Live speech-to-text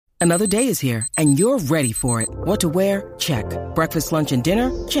Another day is here, and you're ready for it. What to wear? Check. Breakfast, lunch, and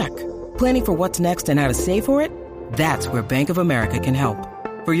dinner? Check. Planning for what's next and how to save for it? That's where Bank of America can help.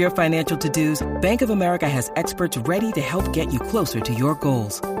 For your financial to-dos, Bank of America has experts ready to help get you closer to your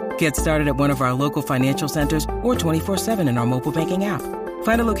goals. Get started at one of our local financial centers or 24/7 in our mobile banking app.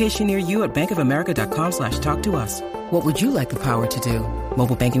 Find a location near you at bankofamerica.com/talktous. What would you like the power to do?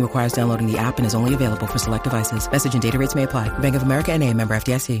 Mobile banking requires downloading the app and is only available for select devices. Message and data rates may apply. Bank of America N.A., member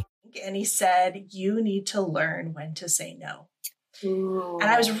FDIC. And he said, you need to learn when to say no. Ooh. And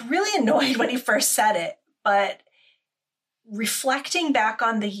I was really annoyed when he first said it, but reflecting back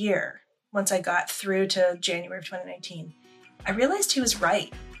on the year, once I got through to January of 2019, I realized he was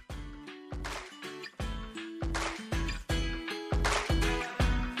right.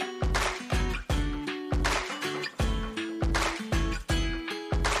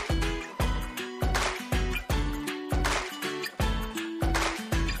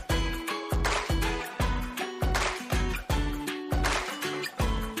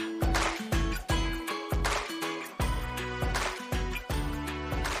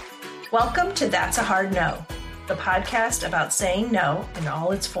 Welcome to That's a Hard No, the podcast about saying no in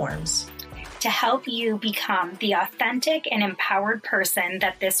all its forms. To help you become the authentic and empowered person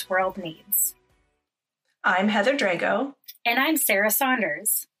that this world needs. I'm Heather Drago. And I'm Sarah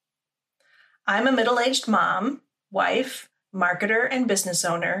Saunders. I'm a middle-aged mom, wife, marketer, and business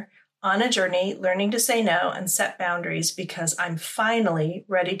owner on a journey learning to say no and set boundaries because I'm finally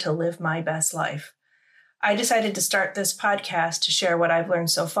ready to live my best life. I decided to start this podcast to share what I've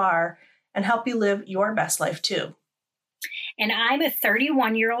learned so far and help you live your best life too. And I'm a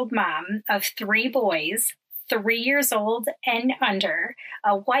 31-year-old mom of 3 boys, 3 years old and under,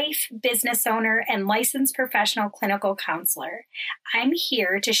 a wife, business owner, and licensed professional clinical counselor. I'm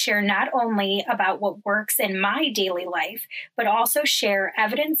here to share not only about what works in my daily life, but also share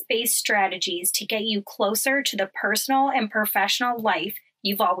evidence-based strategies to get you closer to the personal and professional life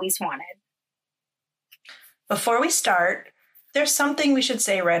you've always wanted. Before we start, there's something we should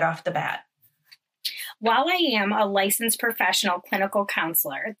say right off the bat. While I am a licensed professional clinical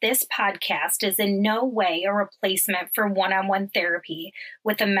counselor, this podcast is in no way a replacement for one-on-one therapy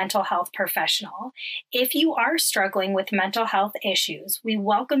with a mental health professional. If you are struggling with mental health issues, we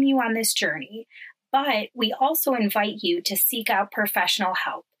welcome you on this journey, but we also invite you to seek out professional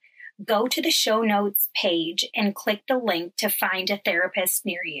help. Go to the show notes page and click the link to find a therapist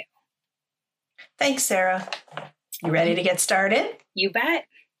near you. Thanks, Sarah. You ready to get started? You bet.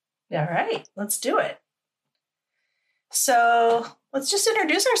 All right, let's do it. So let's just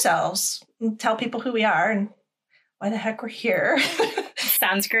introduce ourselves and tell people who we are and why the heck we're here.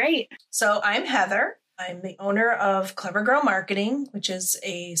 Sounds great. So I'm Heather. I'm the owner of Clever Girl Marketing, which is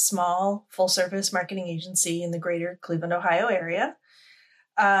a small full-service marketing agency in the greater Cleveland, Ohio area.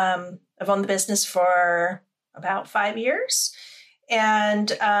 I've owned the business for about 5 years.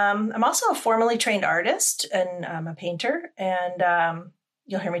 And I'm also a formally trained artist, and I'm a painter. And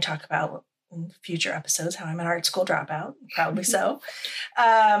you'll hear me talk about in future episodes how I'm an art school dropout, probably so.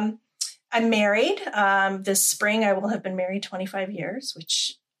 I'm married. This spring, I will have been married 25 years,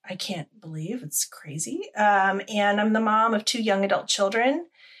 which I can't believe. It's crazy. And I'm the mom of 2 young adult children.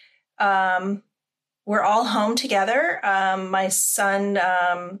 We're all home together. My son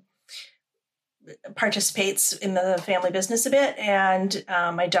participates in the family business a bit. And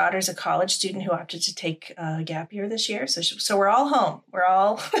my daughter's a college student who opted to take a gap year this year. So we're all home. We're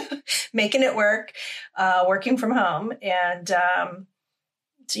all making it work, working from home. And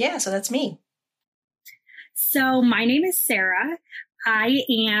so that's me. So my name is Sarah. I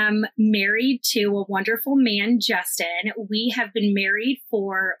am married to a wonderful man, Justin. We have been married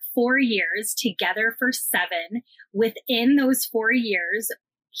for 4 years, together for 7. Within those 4 years,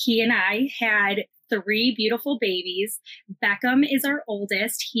 he and I had 3 beautiful babies. Beckham is our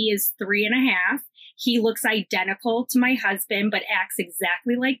oldest. He is 3.5. He looks identical to my husband, but acts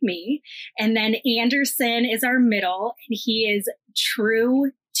exactly like me. And then Anderson is our middle, and he is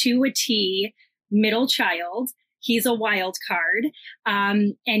true to a T middle child. He's a wild card,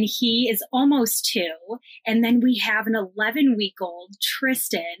 and he is almost 2. And then we have an 11-week-old,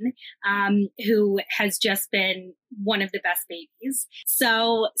 Tristan, who has just been one of the best babies.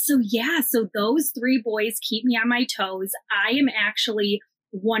 So those 3 boys keep me on my toes. I am actually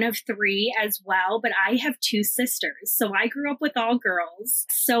one of 3 as well, but I have 2 sisters. So I grew up with all girls.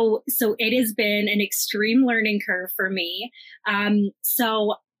 So it has been an extreme learning curve for me.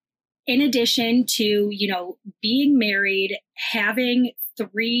 In addition to, being married, having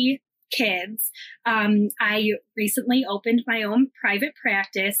 3 kids. I recently opened my own private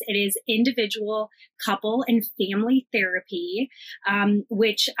practice. It is individual, couple, and family therapy,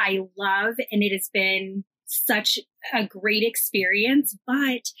 which I love. And it has been such a great experience.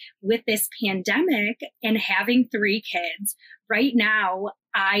 But with this pandemic and having 3 kids, right now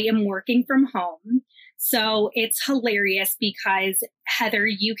I am working from home. So it's hilarious because, Heather,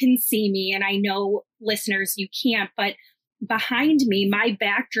 you can see me, and I know listeners, you can't, but behind me, my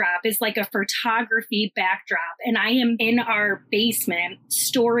backdrop is like a photography backdrop. And I am in our basement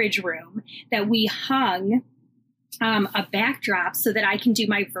storage room that we hung a backdrop so that I can do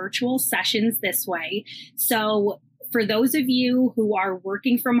my virtual sessions this way. So for those of you who are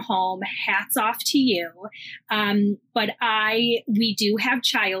working from home, hats off to you. But we do have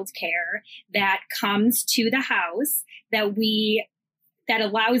childcare that comes to the house that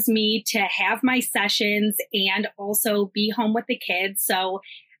allows me to have my sessions and also be home with the kids. So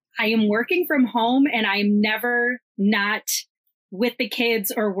I am working from home and I'm never not with the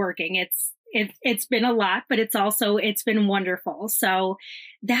kids or working. It's been a lot, but it's been wonderful. So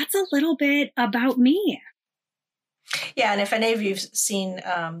that's a little bit about me. Yeah, and if any of you've seen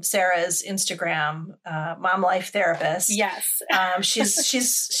Sarah's Instagram, Mom Life Therapist, yes,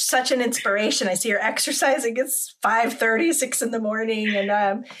 she's such an inspiration. I see her exercising. It's 5:30, 6 in the morning,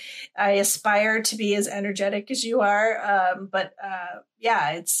 and I aspire to be as energetic as you are. But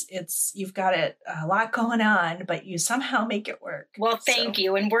it's you've got a lot going on, but you somehow make it work. Well, thank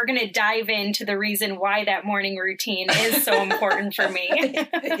you, and we're going to dive into the reason why that morning routine is so important for me.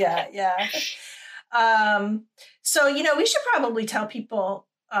 Yeah. So, we should probably tell people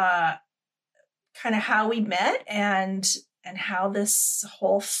kind of how we met and how this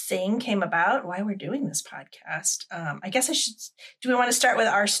whole thing came about, why we're doing this podcast. I guess do we want to start with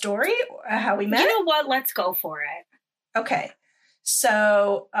our story, how we met? You know what? Let's go for it. Okay.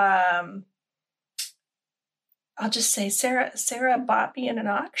 So I'll just say Sarah bought me in an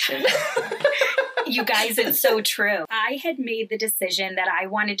auction. You guys, it's so true. I had made the decision that I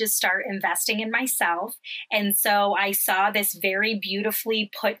wanted to start investing in myself. And so I saw this very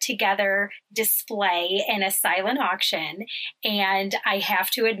beautifully put together display in a silent auction. And I have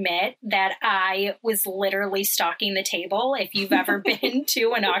to admit that I was literally stalking the table. If you've ever been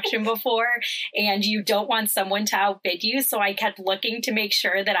to an auction before and you don't want someone to outbid you. So I kept looking to make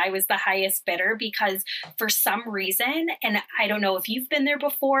sure that I was the highest bidder because for some reason, and I don't know if you've been there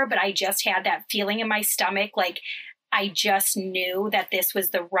before, but I just had that feeling in my stomach, like I just knew that this was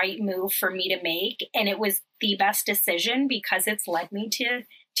the right move for me to make, and it was the best decision because it's led me to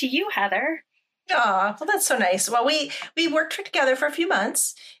you, Heather. Oh, well, that's so nice. Well, we worked together for a few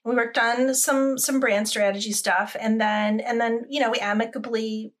months. We worked on some brand strategy stuff, and then we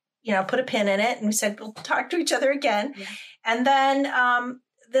amicably put a pin in it, and we said we'll talk to each other again. Yeah. And then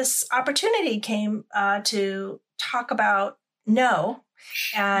this opportunity came to talk about No.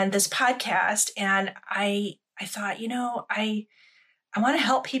 And this podcast, and I thought, I want to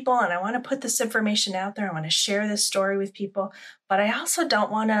help people and I want to put this information out there. I want to share this story with people, but I also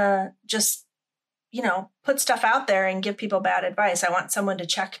don't want to just, put stuff out there and give people bad advice. I want someone to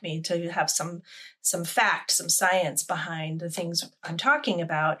check me, to have some fact, some science behind the things I'm talking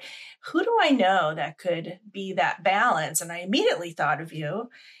about. Who do I know that could be that balance? And I immediately thought of you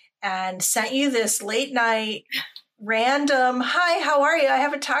and sent you this late night random, hi, how are you? I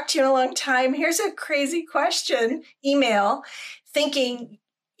haven't talked to you in a long time. Here's a crazy question email, thinking,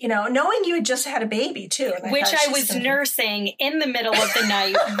 knowing you had just had a baby too. Which I was nursing in the middle of the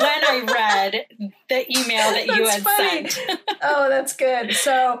night when I read the email that you had sent. Oh, that's good.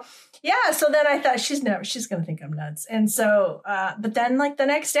 So then I thought she's going to think I'm nuts. And so, but then like the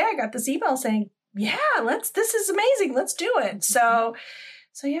next day I got this email saying, yeah, this is amazing. Let's do it. So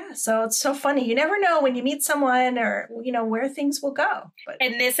it's so funny. You never know when you meet someone or, where things will go.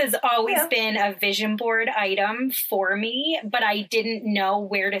 And this has always been a vision board item for me, but I didn't know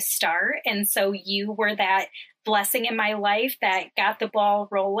where to start. And so you were that blessing in my life that got the ball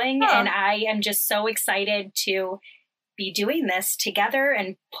rolling. Oh. And I am just so excited to be doing this together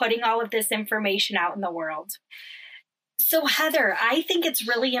and putting all of this information out in the world. So Heather, I think it's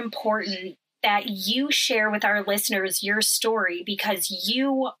really important that you share with our listeners your story because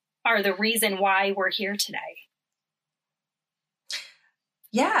you are the reason why we're here today.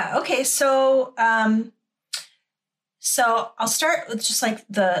 Yeah. Okay. So I'll start with just like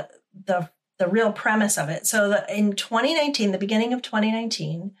the real premise of it. So in 2019, the beginning of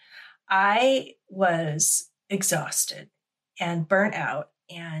 2019, I was exhausted and burnt out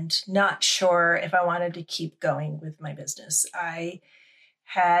and not sure if I wanted to keep going with my business. I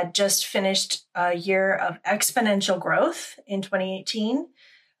had just finished a year of exponential growth in 2018.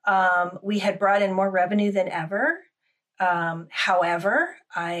 We had brought in more revenue than ever. However,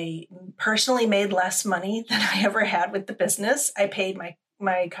 I personally made less money than I ever had with the business. I paid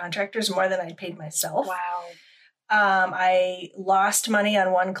my contractors more than I paid myself. Wow. I lost money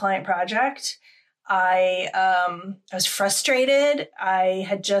on one client project. I was frustrated. I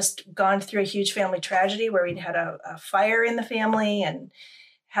had just gone through a huge family tragedy where we'd had a fire in the family and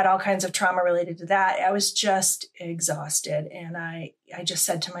had all kinds of trauma related to that. I was just exhausted. And I just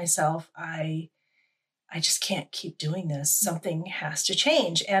said to myself, I just can't keep doing this. Something has to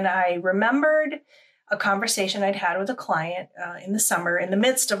change. And I remembered a conversation I'd had with a client in the summer in the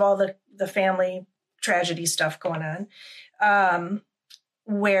midst of all the family tragedy stuff going on,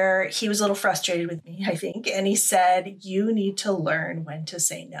 where he was a little frustrated with me, I think. And he said, you need to learn when to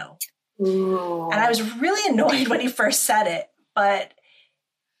say no. Ooh. And I was really annoyed when he first said it. But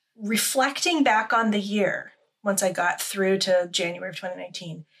reflecting back on the year, once I got through to January of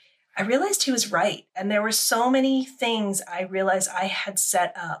 2019, I realized he was right. And there were so many things I realized I had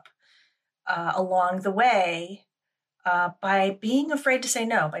set up along the way by being afraid to say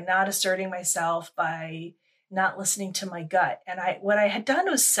no, by not asserting myself, by not listening to my gut. And what I had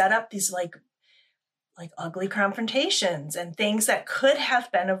done was set up these like ugly confrontations and things that could have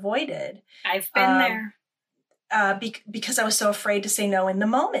been avoided. I've been there. Because I was so afraid to say no in the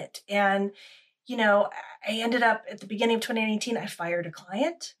moment. And, I ended up at the beginning of 2018, I fired a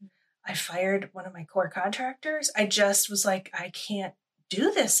client. I fired one of my core contractors. I just was like, I can't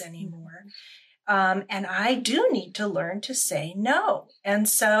do this anymore. And I do need to learn to say no. And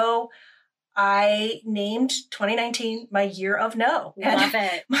so I named 2019 my year of no. Love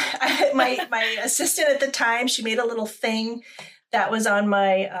it. My assistant at the time, she made a little thing that was on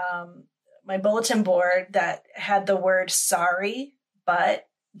my my bulletin board that had the word sorry, but ...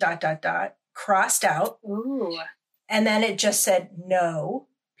 crossed out. Ooh. And then it just said no,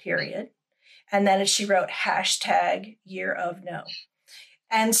 period. And then she wrote hashtag year of no.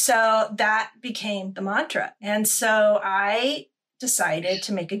 And so that became the mantra. And so I decided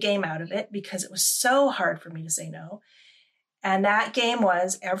to make a game out of it because it was so hard for me to say no. And that game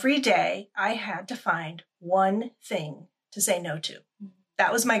was every day I had to find one thing to say no to.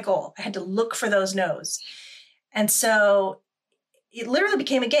 That was my goal. I had to look for those no's. And so it literally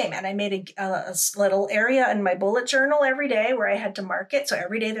became a game. And I made a little area in my bullet journal every day where I had to mark it. So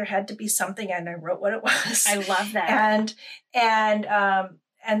every day there had to be something and I wrote what it was. I love that.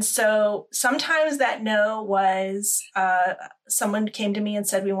 And so sometimes that no was someone came to me and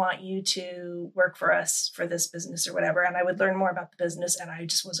said, we want you to work for us for this business or whatever. And I would learn more about the business and I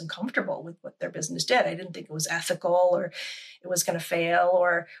just wasn't comfortable with what their business did. I didn't think it was ethical or it was going to fail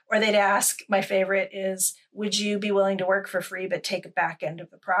or they'd ask, my favorite is, would you be willing to work for free, but take a back end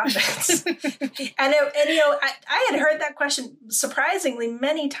of the profits? I had heard that question surprisingly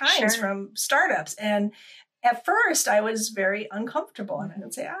many times from startups. And at first, I was very uncomfortable, and I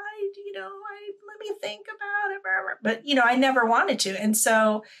would say, let me think about it. But, I never wanted to. And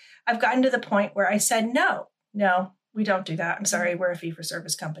so I've gotten to the point where I said, no, we don't do that. I'm sorry, we're a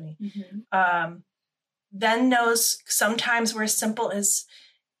fee-for-service company. Mm-hmm. Then no's sometimes were as simple as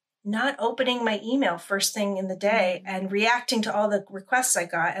not opening my email first thing in the day and reacting to all the requests I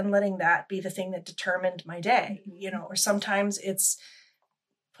got and letting that be the thing that determined my day, or sometimes it's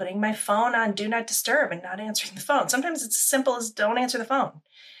putting my phone on do not disturb and not answering the phone. Sometimes it's as simple as don't answer the phone.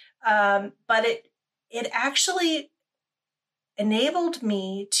 But it actually enabled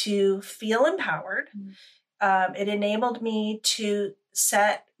me to feel empowered. It enabled me to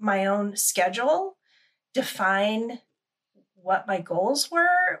set my own schedule, define what my goals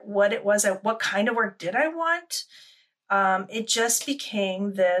were, what it was, what kind of work did I want. It just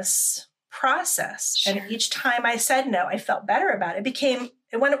became this process. Sure. And each time I said no, I felt better about it.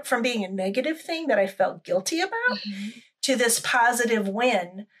 It went from being a negative thing that I felt guilty about to this positive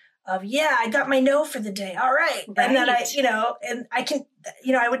win of, I got my no for the day. All right. And then I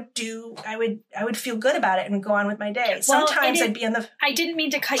would feel good about it and go on with my day. Sometimes I'd be in I didn't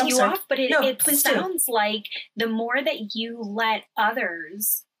mean to cut you off, but it sounds like the more that you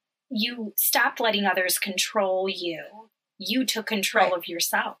stopped letting others control you. You took control of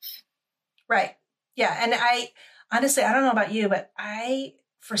yourself. Right. Yeah. And honestly, I don't know about you, but I,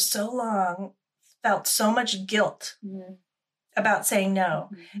 for so long, felt so much guilt about saying no,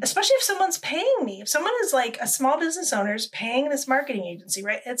 especially if someone's paying me. If someone is like a small business owner is paying this marketing agency,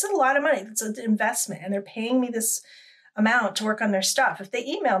 right? It's a lot of money. It's an investment and they're paying me this amount to work on their stuff. If they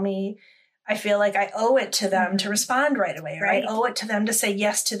email me, I feel like I owe it to them to respond right away, or I owe it to them to say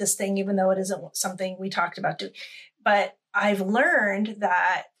yes to this thing, even though it isn't something we talked about doing. But I've learned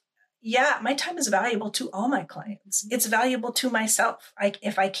that yeah, my time is valuable to all my clients. It's valuable to myself.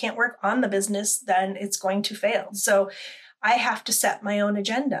 If I can't work on the business, then it's going to fail. So I have to set my own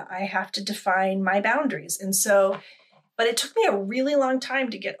agenda. I have to define my boundaries. And so, but it took me a really long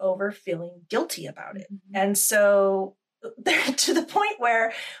time to get over feeling guilty about it. And so to the point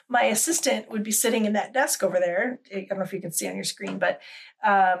where my assistant would be sitting in that desk over there. I don't know if you can see on your screen, but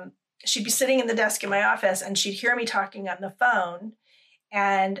she'd be sitting in the desk in my office and she'd hear me talking on the phone,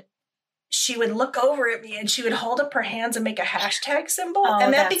 and she would look over at me and she would hold up her hands and make a hashtag symbol.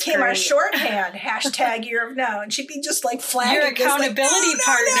 And that became our shorthand, hashtag Year of No. And she'd be just like flagging. Your accountability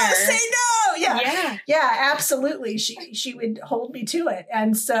partner. No, say no. Yeah, absolutely. She would hold me to it.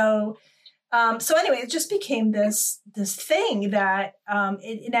 And so, anyway, it just became this thing that,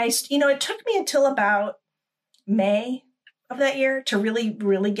 it took me until about May of that year to really,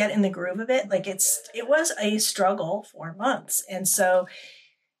 really get in the groove of it. Like it was a struggle for months. And so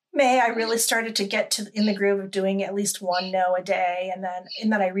May, I really started to get in the groove of doing at least one no a day. And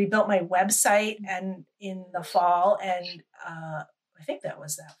then I rebuilt my website and in the fall. And I think that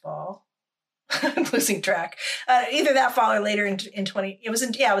was that fall. I'm losing track. Either that fall or later in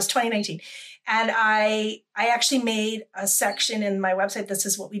 2019. And I actually made a section in my website that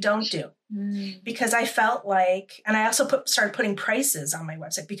says what we don't do, because I felt like, and I also started putting prices on my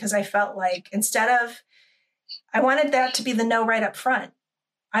website because I felt like I wanted that to be the no right up front.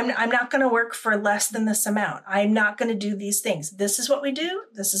 I'm not going to work for less than this amount. I'm not going to do these things. This is what we do.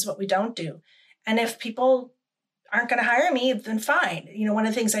 This is what we don't do. And if people aren't going to hire me, then fine. One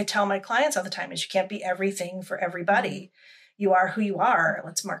of the things I tell my clients all the time is you can't be everything for everybody. You are who you are.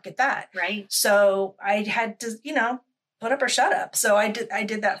 Let's market that. Right. So I had to, put up or shut up. So I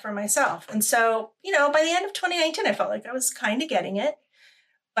did that for myself. And so, by the end of 2019, I felt like I was kind of getting it,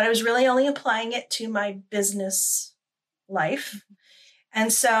 but I was really only applying it to my business life.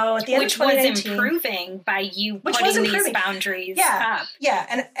 And so at the end of 2019, which was improving by you putting these boundaries up.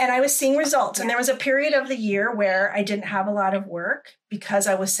 Yeah. And I was seeing results. And there was a period of the year where I didn't have a lot of work because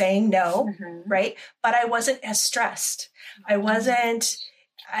I was saying no, right? But I wasn't as stressed. I wasn't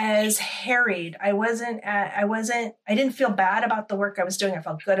as harried. I didn't feel bad about the work I was doing. I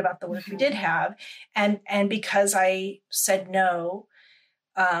felt good about the work we did have. And because I said no,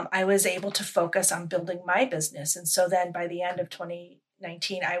 I was able to focus on building my business. And so then by the end of 2019,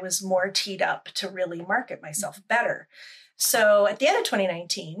 I was more teed up to really market myself better. So at the end of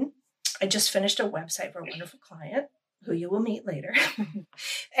 2019, I just finished a website for a wonderful client who you will meet later.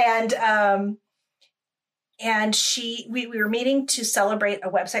 And we were meeting to celebrate a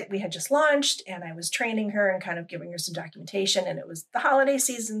website we had just launched, and I was training her and kind of giving her some documentation, and it was the holiday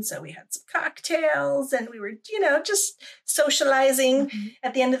season. So we had some cocktails and we were, just socializing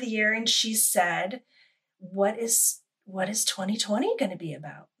at the end of the year. And she said, what is 2020 going to be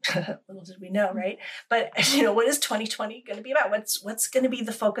about? Little did we know, right? But what is 2020 going to be about? What's going to be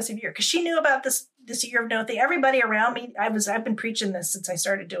the focus of year? Because she knew about this Year of No thing. Everybody around me, I've been preaching this since I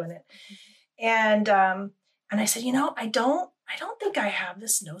started doing it. And I said, I don't think I have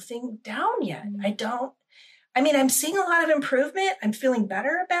this no thing down yet. I'm seeing a lot of improvement. I'm feeling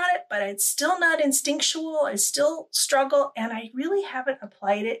better about it, but it's still not instinctual. I still struggle. And I really haven't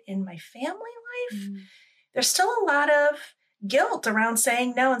applied it in my family life. There's still a lot of guilt around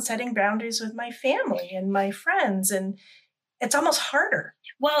saying no and setting boundaries with my family and my friends. And it's almost harder.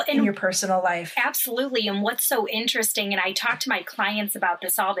 In your personal life. Absolutely. And what's so interesting, and I talk to my clients about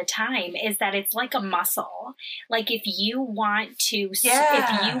this all the time, is that it's like a muscle. Like if you want to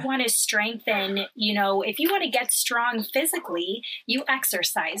strengthen, if you want to get strong physically, you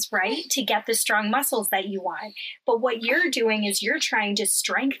exercise, right? To get the strong muscles that you want. But what you're doing is you're trying to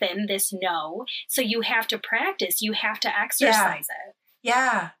strengthen this no. So you have to practice. You have to exercise it.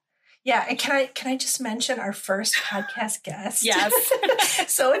 Yeah. Yeah. And can I just mention our first podcast guest? Yes.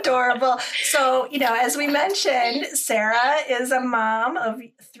 So adorable. So, as we mentioned, Sarah is a mom of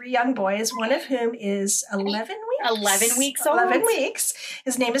 3 young boys, one of whom is 11 weeks old. 11 weeks.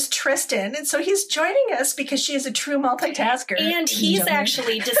 His name is Tristan. And so he's joining us because she is a true multitasker. And he's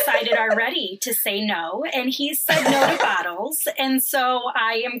actually decided already to say no. And he's said no to bottles. And so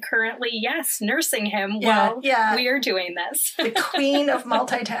I am currently, nursing him while we are doing this. The queen of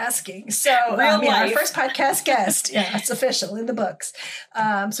multitasking. So our first podcast guest. Yeah, it's official in the books.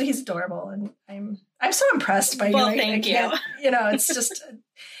 So he's adorable, and I'm so impressed by you. Well, thank you. It's just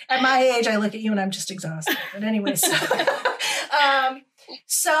at my age, I look at you and I'm just exhausted. But anyway, so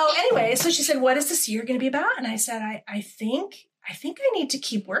so she said, "What is this year going to be about?" And I said, "I think I need to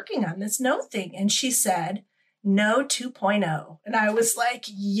keep working on this no thing." And she said, No 2.0. And I was like,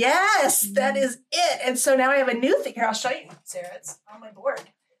 yes, that is it. And so now I have a new thing. Here, I'll show you, Sarah. It's on my board.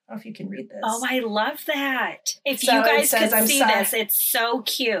 don't know if you can read this. Oh, I love that. If you guys could see this, it's so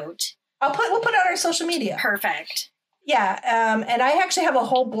cute. We'll put it on our social media. Perfect. Yeah. And I actually have a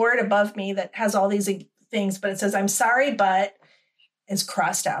whole board above me that has all these things, but it says, I'm sorry, but is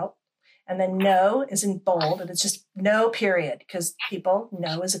crossed out. And then no is in bold, and it's just no period, because people,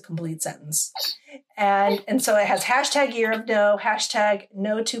 no is a complete sentence. And so it has hashtag year of no, hashtag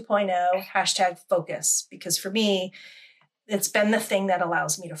no 2.0, hashtag focus, because for me, it's been the thing that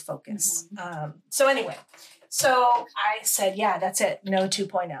allows me to focus. So anyway, so I said, yeah, that's it. No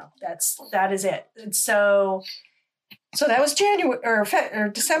 2.0. That is it. And so that was January or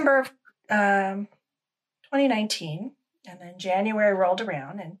December of 2019. And then January rolled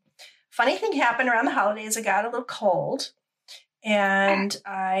around, and funny thing happened around the holidays. I got a little cold, and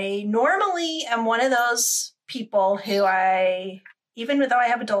I normally am one of those people who even though I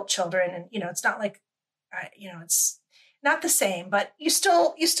have adult children, and, it's not like, it's not the same, but you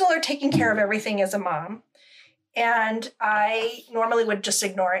still are taking care of everything as a mom. And I normally would just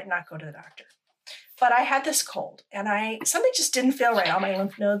ignore it and not go to the doctor. But I had this cold, and something just didn't feel right. All my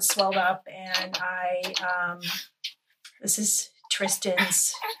lymph nodes swelled up, and this is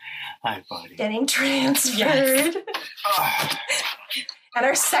Tristan's Hi, buddy. Getting transferred. Yes. And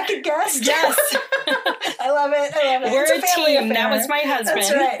our second guest. Yes. I love it. We're it's a team. affair. That was my husband.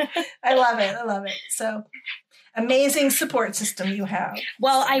 That's right. I love it. So amazing support system you have.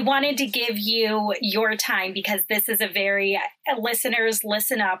 Well, I wanted to give you your time, because this is a very, listeners,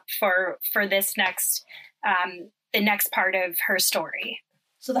 listen up for this next, the next part of her story.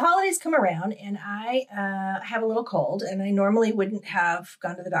 So the holidays come around, and I have a little cold, and I normally wouldn't have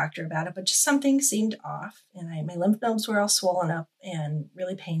gone to the doctor about it, but just something seemed off, and my lymph nodes were all swollen up and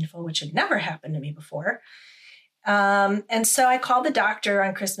really painful, which had never happened to me before. And so I called the doctor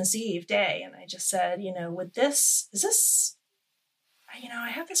on Christmas Eve day, and I just said, I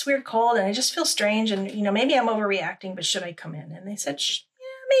have this weird cold, and I just feel strange, and, maybe I'm overreacting, but should I come in? And they said, yeah,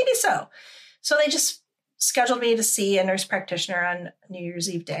 maybe so. So they just scheduled me to see a nurse practitioner on New Year's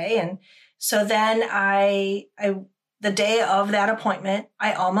Eve day. And so then the day of that appointment,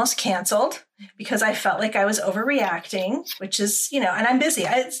 I almost canceled because I felt like I was overreacting, which is, and I'm busy.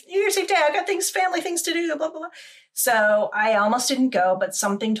 It's New Year's Eve day. I got family things to do, blah, blah, blah. So I almost didn't go, but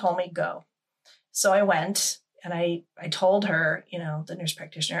something told me go. So I went, and I told her, the nurse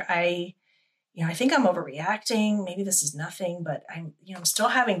practitioner, I think I'm overreacting. Maybe this is nothing, but I'm still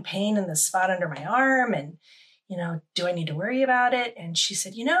having pain in the spot under my arm. And, do I need to worry about it? And she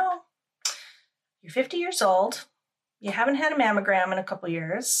said, you're 50 years old. You haven't had a mammogram in a couple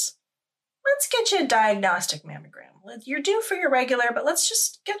years. Let's get you a diagnostic mammogram. You're due for your regular, but let's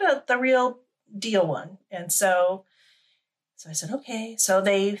just get the real deal one. And so I said, okay. So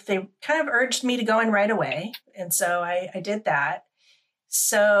they kind of urged me to go in right away. And so I did that.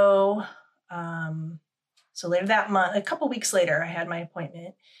 So later that month, a couple weeks later, I had my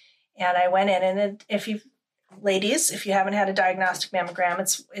appointment, and I went in, and if you haven't had a diagnostic mammogram,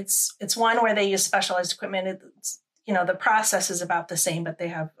 it's one where they use specialized equipment. It's, the process is about the same, but they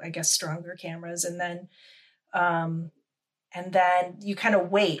have, I guess, stronger cameras. And then you kind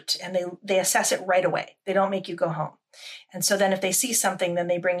of wait, and they assess it right away. They don't make you go home. And so then if they see something, then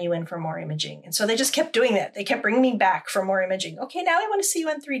they bring you in for more imaging. And so they just kept doing that. They kept bringing me back for more imaging. Okay, now I want to see you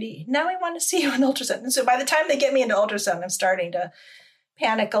on 3D. Now I want to see you on ultrasound. And so by the time they get me into ultrasound, I'm starting to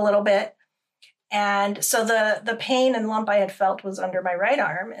panic a little bit. And so the pain and lump I had felt was under my right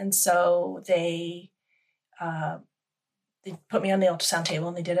arm. And so they put me on the ultrasound table,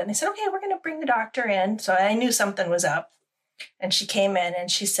 and they did it. And they said, okay, we're going to bring the doctor in. So I knew something was up. And she came in,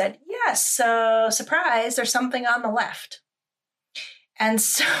 and she said, yes, so surprise, there's something on the left. And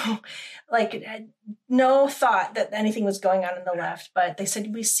so no thought that anything was going on in the left, but they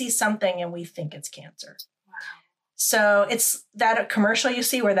said, we see something and we think it's cancer. Wow. So it's that commercial you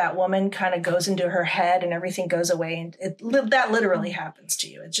see where that woman kind of goes into her head and everything goes away. And that literally happens to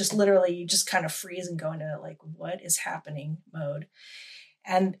you. It's just literally, you just kind of freeze and go into what is happening mode.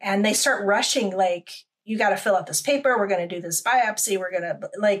 And they start rushing, you got to fill out this paper. We're going to do this biopsy. We're going to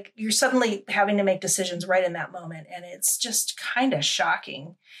you're suddenly having to make decisions right in that moment. And it's just kind of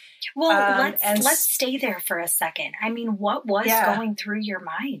shocking. Well, let's stay there for a second. I mean, what was going through your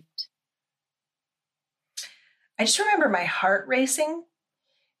mind? I just remember my heart racing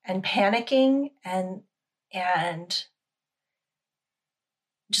and panicking and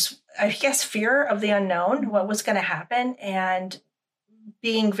just, I guess, fear of the unknown, what was going to happen, and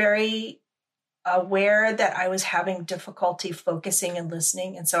being very aware that I was having difficulty focusing and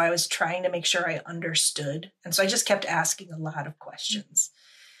listening. And so I was trying to make sure I understood. And so I just kept asking a lot of questions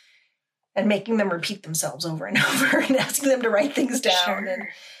and making them repeat themselves over and over and asking them to write things down. Sure.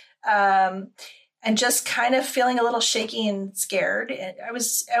 and just kind of feeling a little shaky and scared. And I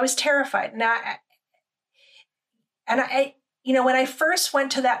was terrified. And I, when I first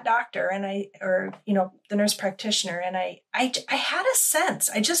went to that doctor the nurse practitioner, and I had a sense,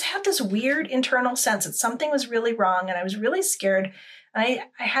 I just had this weird internal sense that something was really wrong. And I was really scared. And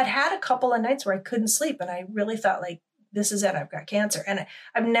I had a couple of nights where I couldn't sleep. And I really thought, like, this is it. I've got cancer. And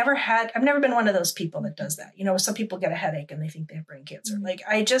I've never been one of those people that does that. Some people get a headache and they think they have brain cancer. Mm-hmm. Like,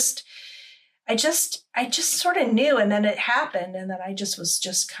 I just sort of knew. And then it happened. And then I was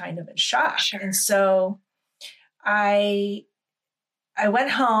just kind of in shock. Sure. And so I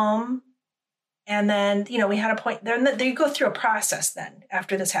went home, and then, we had a point there. You go through a process then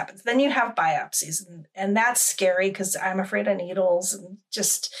after this happens. Then you have biopsies, and that's scary because I'm afraid of needles, and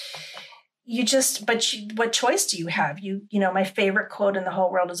what choice do you have? My favorite quote in the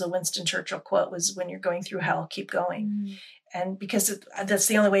whole world is a Winston Churchill quote, was, when you're going through hell, keep going. Mm-hmm. And because that's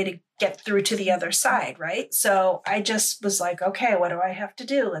the only way to get through to the other side, right? So I just was like, okay, what do I have to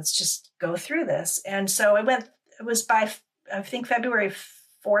do? Let's just go through this. And so it was by, I think, February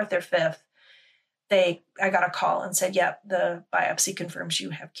 4th or 5th, I got a call and said, yep, the biopsy confirms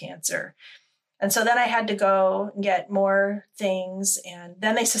you have cancer. And so then I had to go and get more things. And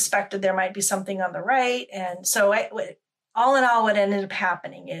then they suspected there might be something on the right. And so all in all, what ended up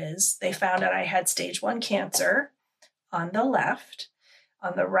happening is they found out I had stage 1 cancer on the left.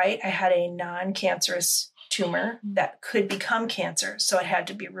 On the right, I had a non-cancerous tumor that could become cancer. So it had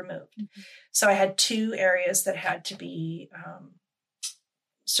to be removed. Mm-hmm. So I had 2 areas that had to be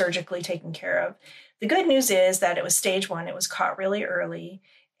surgically taken care of. The good news is that it was stage 1. It was caught really early,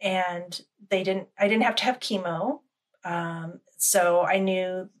 and I didn't have to have chemo. So I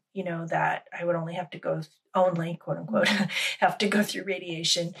knew, that I would only have to go quote unquote, have to go through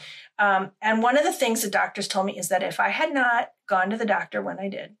radiation. And one of the things the doctors told me is that if I had not gone to the doctor when I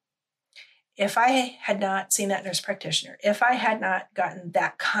did, if I had not seen that nurse practitioner, if I had not gotten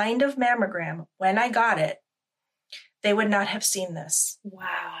that kind of mammogram when I got it, they would not have seen this.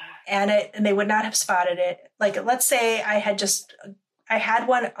 Wow. And they would not have spotted it. Like, let's say I had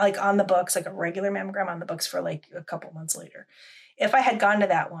one like on the books, like a regular mammogram on the books for like a couple months later. If I had gone to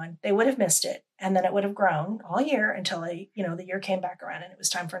that one, they would have missed it. And then it would have grown all year until the year came back around and it was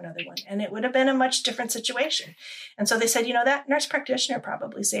time for another one. And it would have been a much different situation. And so they said, that nurse practitioner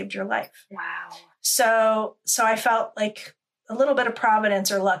probably saved your life. Wow. So I felt like a little bit of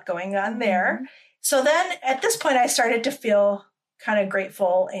providence or luck going on there. Mm-hmm. So then at this point, I started to feel kind of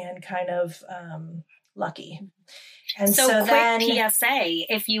grateful and kind of lucky. And so quick then,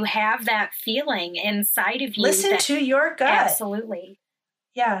 PSA, if you have that feeling inside of you, listen to your gut. Absolutely.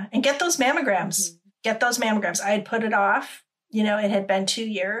 Yeah. And get those mammograms. Mm-hmm. Get those mammograms. I had put it off. It had been 2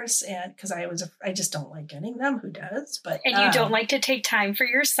 years, and because I just don't like getting them. Who does? But and you don't like to take time for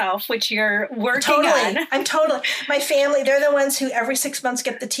yourself, which you're working totally. on. I'm totally. My family, they're the ones who every 6 months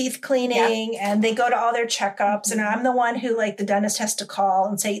get the teeth cleaning, yep. And they go to all their checkups. Mm-hmm. And I'm the one who, like, the dentist has to call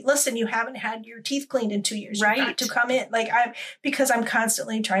and say, "Listen, you haven't had your teeth cleaned in 2 years. Right? You've got to come in." Like because I'm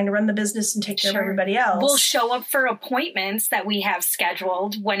constantly trying to run the business and take care of everybody else. We'll show up for appointments that we have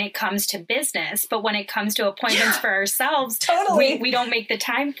scheduled when it comes to business, but when it comes to appointments for ourselves. Totally. We don't make the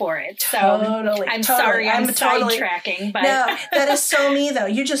time for it. So totally. I'm sorry, I'm sidetracking. But no, that is so me though.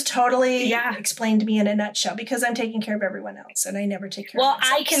 You just totally explained to me in a nutshell, because I'm taking care of everyone else and I never take care of myself.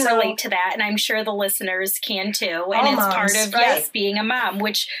 Well, I can relate to that, and I'm sure the listeners can too. And it's moms, part of being a mom,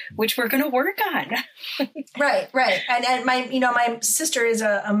 which we're going to work on. Right. And my sister is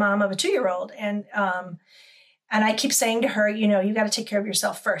a mom of a 2-year-old, and I keep saying to her, you got to take care of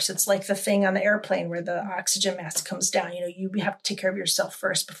yourself first. It's like the thing on the airplane where the oxygen mask comes down. You have to take care of yourself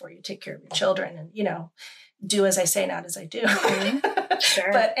first before you take care of your children. And, do as I say, not as I do. Mm-hmm.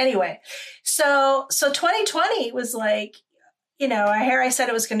 Sure. But anyway, so 2020 was like, I said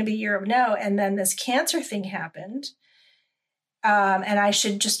it was going to be a year of no. And then this cancer thing happened. And I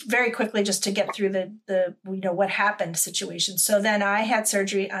should just very quickly, just to get through the what happened situation. So then I had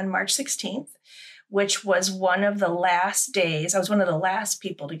surgery on March 16th. Which was one of the last days. I was one of the last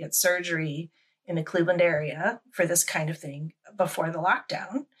people to get surgery in the Cleveland area for this kind of thing before the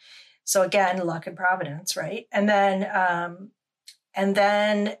lockdown. So again, luck and providence, right? And then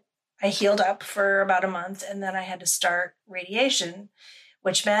I healed up for about a month, and then I had to start radiation,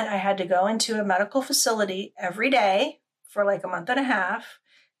 which meant I had to go into a medical facility every day for like a month and a half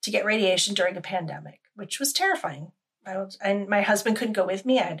to get radiation during a pandemic, which was terrifying. And my husband couldn't go with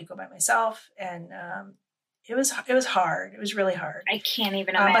me. I had to go by myself. And it was hard. It was really hard. I can't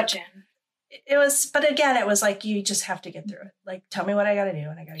even imagine. But again, it was like, you just have to get through it. Like, tell me what I got to do,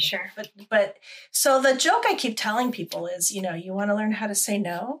 and I got to sure. But so the joke I keep telling people is, you want to learn how to say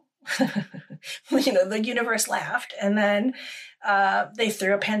no. the universe laughed. And then they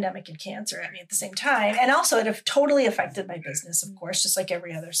threw a pandemic and cancer at me at the same time. And also it have totally affected my business, of course, just like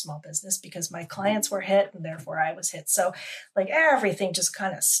every other small business, because my clients were hit and therefore I was hit. So like everything just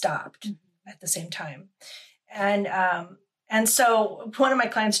kind of stopped at the same time. And so one of my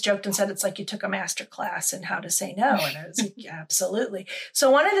clients joked and said, it's like you took a master class in how to say no. And I was like, yeah, absolutely. So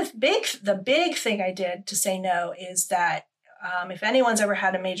one of the big thing I did to say no is that if anyone's ever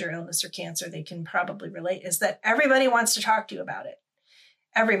had a major illness or cancer, they can probably relate, is that everybody wants to talk to you about it.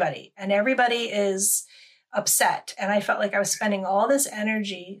 Everybody. And everybody is upset. And I felt like I was spending all this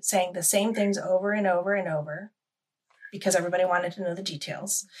energy saying the same things over and over and over because everybody wanted to know the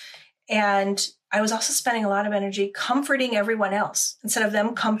details. And I was also spending a lot of energy comforting everyone else. Instead of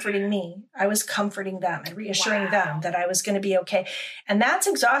them comforting me, I was comforting them and reassuring them that I was going to be okay. And that's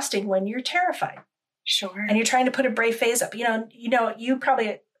exhausting when you're terrified. Sure. And you're trying to put a brave face up. You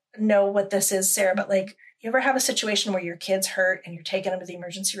probably know what this is, Sarah, but like, you ever have a situation where your kid's hurt and you're taking them to the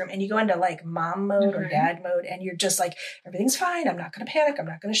emergency room and you go into like mom mode or dad mode and you're just like, everything's fine. I'm not going to panic. I'm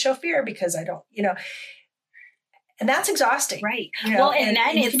not going to show fear because I don't, and that's exhausting. Right. Well, and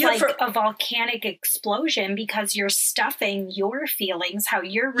then it's like a volcanic explosion because you're stuffing your feelings, how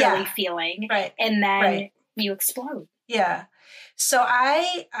you're really feeling. Right. And then you explode. Yeah. So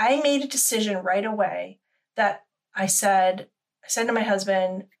I made a decision right away that I said to my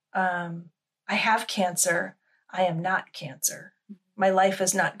husband, I have cancer. I am not cancer. My life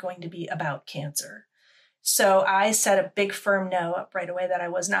is not going to be about cancer. So I set a big firm no up right away that I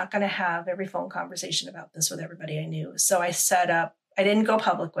was not going to have every phone conversation about this with everybody I knew. So I didn't go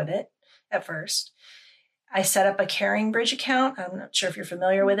public with it at first. I set up a Caring Bridge account. I'm not sure if you're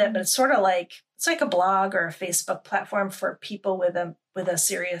familiar with it, but it's sort of like, it's like a blog or a Facebook platform for people with a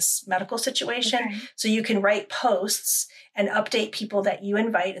serious medical situation. Okay. So you can write posts and update people that you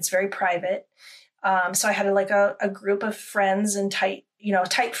invite. It's very private. So I had a group of friends and tight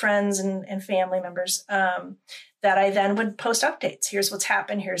friends and family members that I then would post updates. Here's what's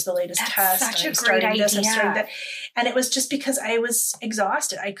happened. Here's the latest test. Such a great idea. I'm starting that. And it was just because I was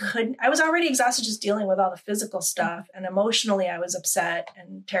exhausted. I was already exhausted just dealing with all the physical stuff. And emotionally, I was upset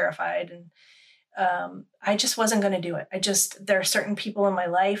and terrified. And I just wasn't going to do it. There are certain people in my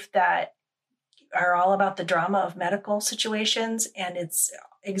life that are all about the drama of medical situations. And it's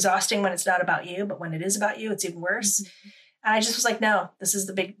exhausting when it's not about you, but when it is about you, it's even worse. Mm-hmm. And I just was like, no, this is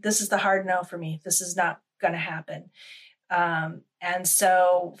the hard no for me. This is not going to happen. And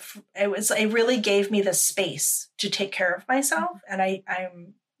so it really gave me the space to take care of myself. And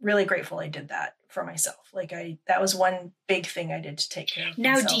I'm really grateful I did that for myself. That was one big thing I did to take care of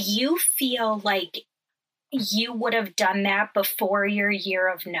myself. Now, do you feel like you would have done that before your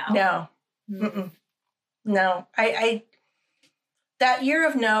year of no? No. Mm-mm. No. That year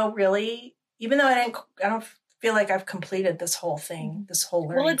of no really, even though I don't feel like I've completed this whole thing, this whole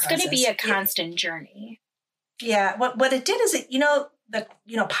learning process. Well, it's going to be a constant journey. Yeah. What it did is the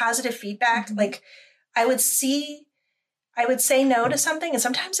positive feedback, mm-hmm. like I would say no to something and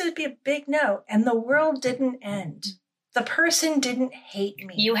sometimes it would be a big no and the world didn't end. The person didn't hate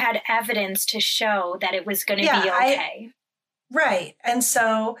me. You had evidence to show that it was going to be okay. Right. And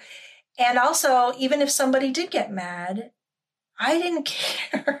also, even if somebody did get mad, I didn't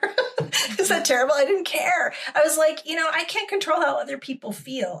care. Is that terrible? I didn't care. I was like, I can't control how other people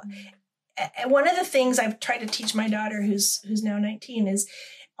feel. And one of the things I've tried to teach my daughter, who's now 19, is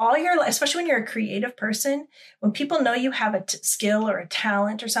all your life, especially when you're a creative person, when people know you have a skill or a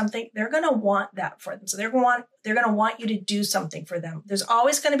talent or something, they're going to want that for them. So they're going to want you to do something for them. There's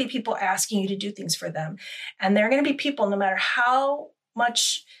always going to be people asking you to do things for them. And they're going to be people, no matter how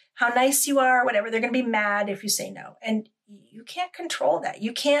nice you are, whatever, they're going to be mad if you say no. And you can't control that.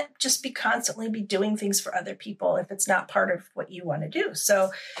 You can't just be constantly be doing things for other people if it's not part of what you want to do.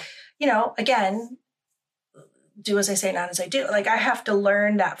 So, again, do as I say, not as I do. I have to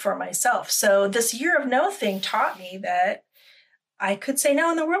learn that for myself. So this year of no thing taught me that I could say no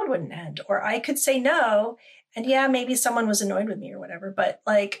and the world wouldn't end, or I could say no. And yeah, maybe someone was annoyed with me or whatever, but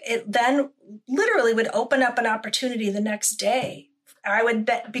it then literally would open up an opportunity the next day.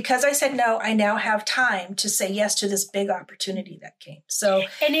 Because I said no, I now have time to say yes to this big opportunity that came. So,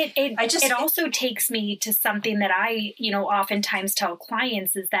 and it also takes me to something that I, oftentimes tell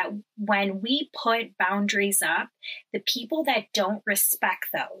clients is that when we put boundaries up, the people that don't respect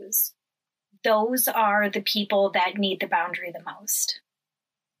those are the people that need the boundary the most.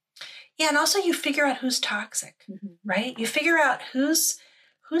 Yeah. And also you figure out who's toxic, mm-hmm. right? You figure out who's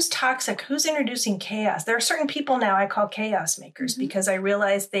toxic, who's introducing chaos. There are certain people now I call chaos makers mm-hmm. because I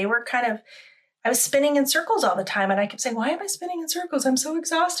realized they were kind of I was spinning in circles all the time. And I kept saying, why am I spinning in circles? I'm so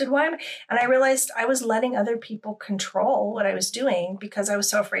exhausted. Why am I? And I realized I was letting other people control what I was doing because I was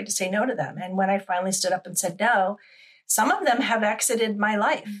so afraid to say no to them. And when I finally stood up and said no, some of them have exited my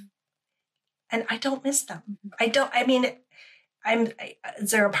life. And I don't miss them.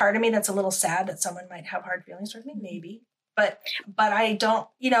 Is there a part of me that's a little sad that someone might have hard feelings toward me? Maybe. But I don't,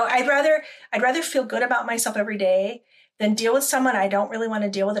 I'd rather feel good about myself every day than deal with someone I don't really want to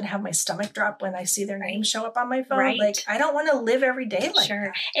deal with and have my stomach drop when I see their name show up on my phone. Right. Like, I don't want to live every day like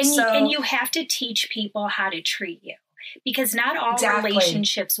that. And you have to teach people how to treat you, because not all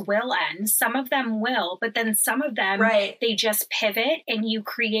relationships will end. Some of them will, but then some of them, they just pivot and you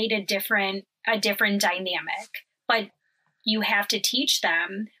create a different dynamic. But you have to teach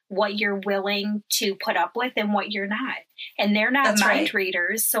them what you're willing to put up with and what you're not. And they're not mind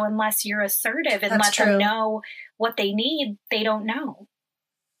readers. So unless you're assertive and let them know what they need, they don't know.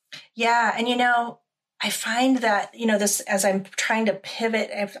 Yeah. And, I find that, this, as I'm trying to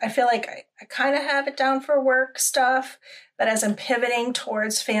pivot, I feel like I kind of have it down for work stuff, but as I'm pivoting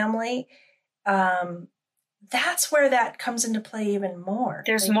towards family, that's where that comes into play even more.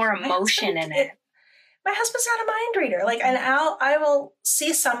 There's more emotion in it. My husband's not a mind reader. Like, and I will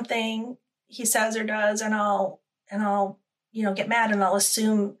see something he says or does, and I'll get mad and I'll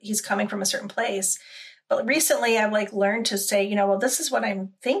assume he's coming from a certain place. But recently I've learned to say, well, this is what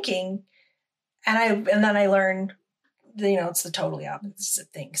I'm thinking. And then I learned, it's the totally opposite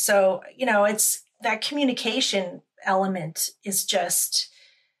thing. So, it's that communication element is just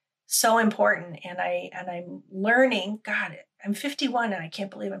so important. And I'm learning, God, I'm 51 and I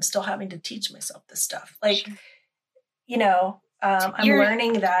can't believe I'm still having to teach myself this stuff. I'm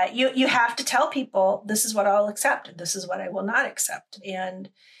learning that you have to tell people this is what I'll accept and this is what I will not accept.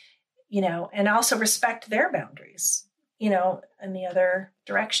 And, and also respect their boundaries, in the other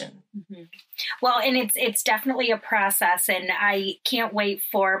direction. Mm-hmm. Well, and it's definitely a process, and I can't wait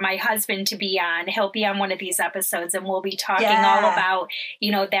for my husband to be on. He'll be on one of these episodes and we'll be talking all about,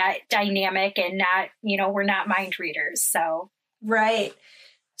 that dynamic and not, we're not mind readers. So. Right.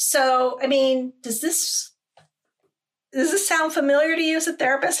 So, does this sound familiar to you as a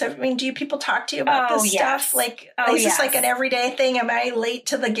therapist? Do people talk to you about this stuff? Is this like an everyday thing? Am I late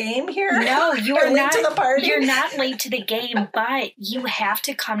to the game here? No, you are late to the party. You're not late to the game, but you have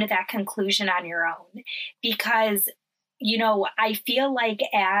to come to that conclusion on your own because, I feel like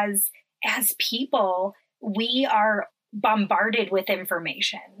as people, we are bombarded with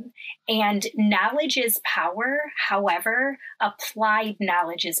information, and knowledge is power. However, applied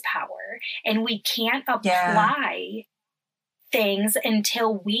knowledge is power, and we can't apply things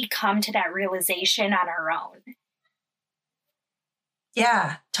until we come to that realization on our own.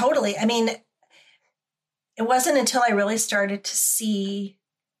 Yeah, totally. It wasn't until I really started to see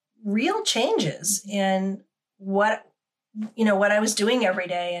real changes in what I was doing every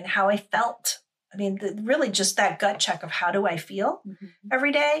day and how I felt. Really just that gut check of how do I feel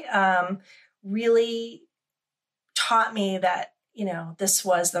every day really taught me that, this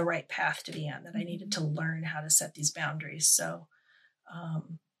was the right path to be on, that I needed to learn how to set these boundaries. So,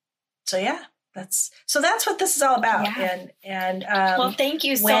 that's what this is all about. Yeah. And well, thank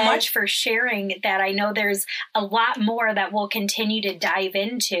you so much for sharing that. I know there's a lot more that we'll continue to dive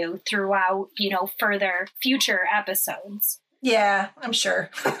into throughout, further future episodes. Yeah, I'm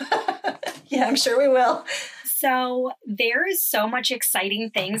sure. Yeah, I'm sure we will. So there is so much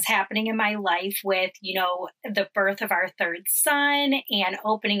exciting things happening in my life with, the birth of our third son and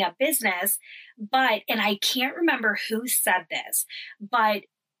opening a business. And I can't remember who said this, but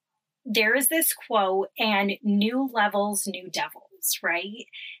there is this quote, and new levels, new devils, right?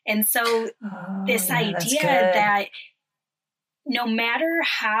 And so this idea that no matter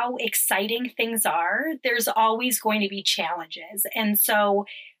how exciting things are, there's always going to be challenges. And so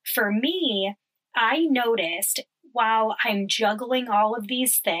for me, I noticed while I'm juggling all of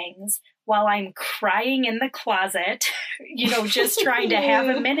these things, while I'm crying in the closet, just trying to have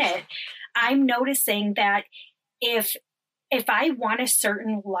a minute, I'm noticing that if I want a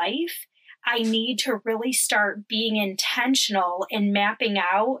certain life, I need to really start being intentional in mapping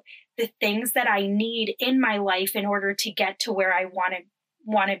out the things that I need in my life in order to get to where I want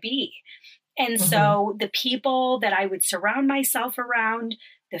to be. And so the people that I would surround myself around,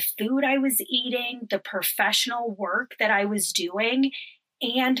 the food I was eating, the professional work that I was doing,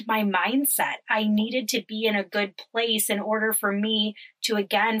 and my mindset. I needed to be in a good place in order for me to,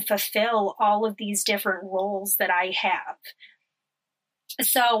 again, fulfill all of these different roles that I have.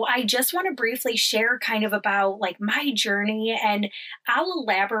 So I just want to briefly share kind of about my journey, and I'll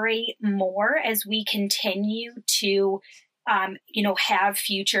elaborate more as we continue to have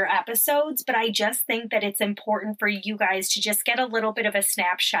future episodes, but I just think that it's important for you guys to just get a little bit of a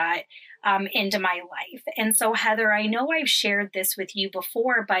snapshot into my life. And so, Heather, I know I've shared this with you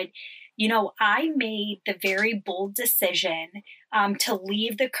before, but, I made the very bold decision to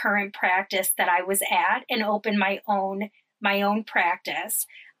leave the current practice that I was at and open my own practice.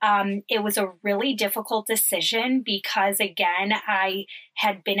 It was a really difficult decision because, again, I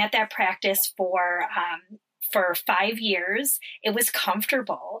had been at that practice for 5 years. It was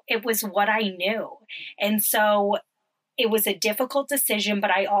comfortable. It was what I knew. And so it was a difficult decision,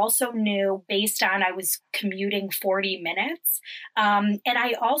 but I also knew based on I was commuting 40 minutes. And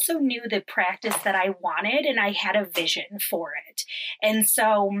I also knew the practice that I wanted, and I had a vision for it. And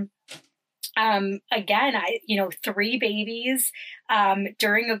so again, 3 babies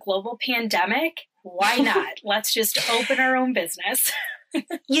during a global pandemic. Why not? Let's just open our own business. And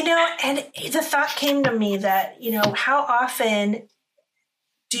the thought came to me that, how often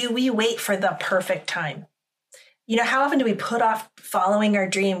do we wait for the perfect time? How often do we put off following our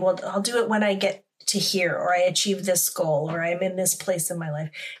dream? Well, I'll do it when I get to here, or I achieve this goal, or I'm in this place in my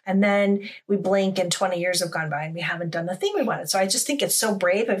life. And then we blink and 20 years have gone by and we haven't done the thing we wanted. So I just think it's so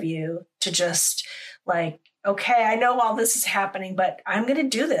brave of you to just okay, I know all this is happening, but I'm going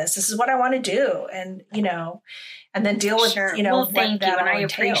to do this. This is what I want to do. And, and then deal with, Sure. Well, thank you. And I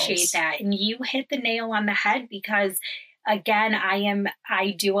appreciate that. And you hit the nail on the head because, again,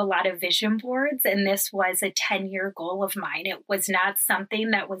 I do a lot of vision boards, and this was a 10-year goal of mine. It was not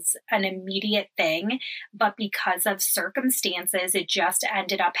something that was an immediate thing, but because of circumstances, it just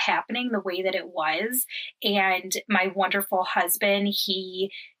ended up happening the way that it was. And my wonderful husband,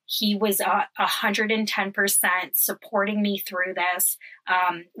 he was 110% supporting me through this,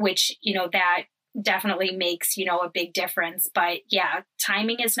 which, that definitely makes, a big difference. But yeah,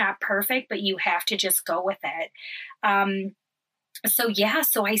 timing is not perfect, but you have to just go with it.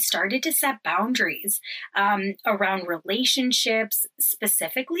 So I started to set boundaries around relationships,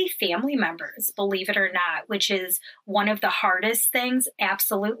 specifically family members, believe it or not, which is one of the hardest things.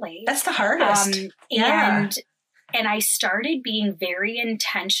 Absolutely. That's the hardest. And I started being very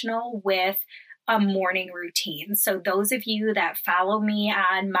intentional with a morning routine. So those of you that follow me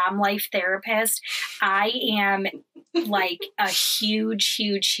on Mom Life Therapist, I am like a huge,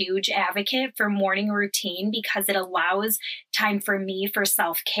 huge, huge advocate for morning routine because it allows time for me for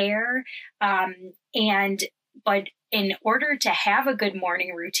self-care. But in order to have a good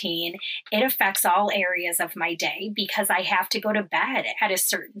morning routine, it affects all areas of my day because I have to go to bed at a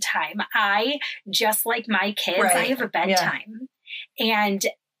certain time. Just like my kids, right. I have a bedtime. Yeah. And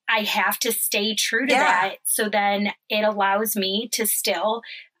I have to stay true to that. So then it allows me to still,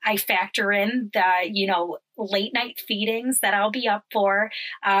 I factor in the, late night feedings that I'll be up for.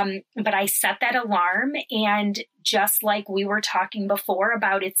 But I set that alarm, and just like we were talking before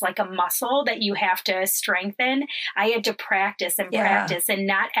about, it's like a muscle that you have to strengthen. I had to practice and practice, and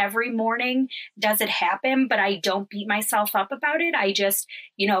not every morning does it happen, but I don't beat myself up about it. I just,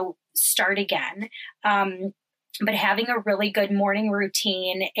 start again. But having a really good morning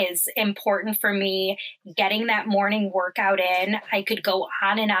routine is important for me. Getting that morning workout in, I could go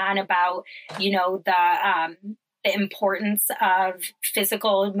on and on about, the importance of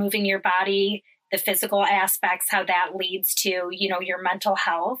moving your body, the physical aspects, how that leads to, your mental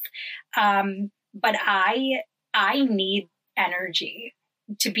health. But I need energy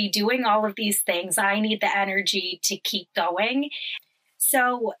to be doing all of these things. I need the energy to keep going.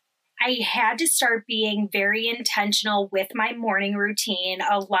 So I had to start being very intentional with my morning routine,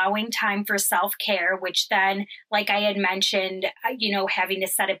 allowing time for self-care, which then, like I had mentioned, having to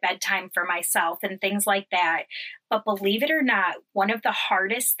set a bedtime for myself and things like that. But believe it or not, one of the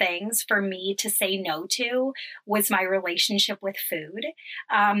hardest things for me to say no to was my relationship with food.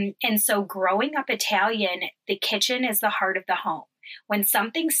 And so growing up Italian, the kitchen is the heart of the home. When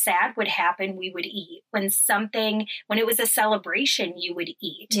something sad would happen, we would eat. When it was a celebration, you would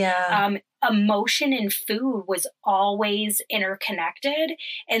eat. Yeah. Emotion and food was always interconnected.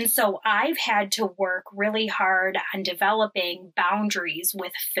 And so I've had to work really hard on developing boundaries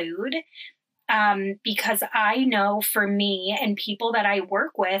with food. Because I know for me and people that I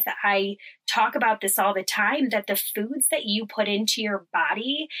work with, I talk about this all the time, that the foods that you put into your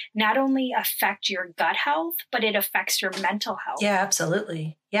body not only affect your gut health, but it affects your mental health. Yeah,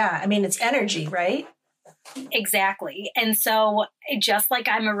 absolutely. Yeah. I mean, it's energy, right? Exactly. And so just like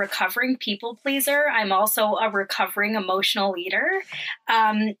I'm a recovering people pleaser, I'm also a recovering emotional eater.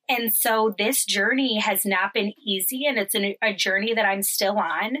 And so this journey has not been easy, and it's a journey that I'm still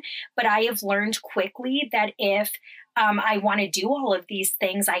on. But I have learned quickly that if I want to do all of these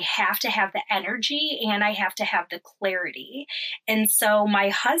things, I have to have the energy and I have to have the clarity. And so my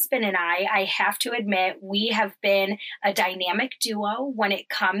husband and I have to admit, we have been a dynamic duo when it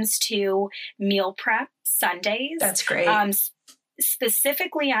comes to meal prep Sundays. That's great.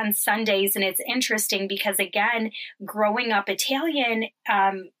 Specifically on Sundays. And it's interesting because, again, growing up Italian,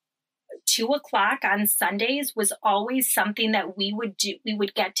 2:00 on Sundays was always something that we would do. We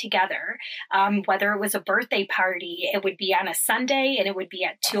would get together, whether it was a birthday party, it would be on a Sunday and it would be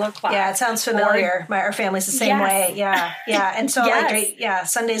at 2:00. Yeah, it sounds familiar. Our family's the same way. Yeah. And so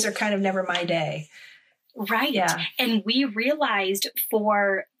Sundays are kind of never my day. Right. Yeah. And we realized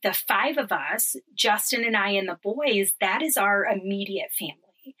for the 5 of us, Justin and I and the boys, that is our immediate family.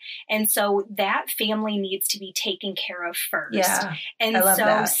 And so that family needs to be taken care of first. Yeah, and I love so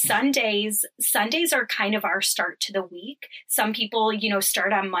that. Sundays are kind of our start to the week. Some people,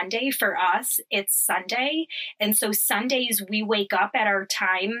 start on Monday. For us, it's Sunday. And so Sundays, we wake up at our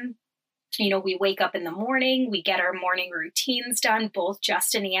time. We wake up in the morning, we get our morning routines done, both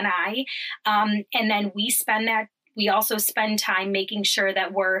Justin and I. And then we also spend time making sure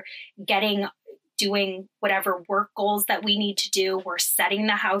that we're doing whatever work goals that we need to do. We're setting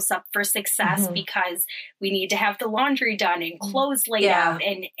the house up for success because we need to have the laundry done and clothes laid out.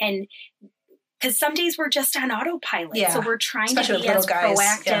 And because some days we're just on autopilot. Yeah. So we're trying Especially to be as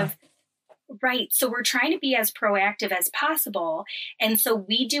proactive. Yeah. Right. So we're trying to be as proactive as possible. And so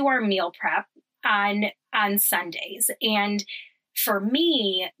we do our meal prep on Sundays. And for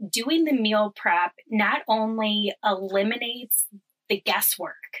me, doing the meal prep not only eliminates the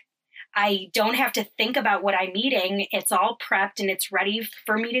guesswork. I don't have to think about what I'm eating. It's all prepped and it's ready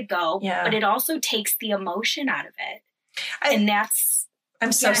for me to go. Yeah. But it also takes the emotion out of it.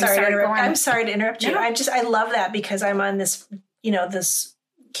 I'm sorry to interrupt. I'm sorry to interrupt you. I love that because I'm on this, this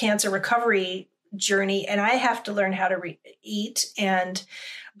cancer recovery journey and I have to learn how to eat. And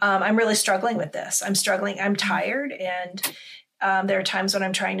I'm really struggling with this. I'm tired. And there are times when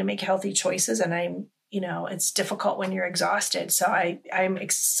I'm trying to make healthy choices and it's difficult when you're exhausted. So I'm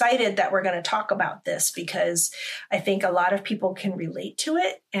excited that we're going to talk about this because I think a lot of people can relate to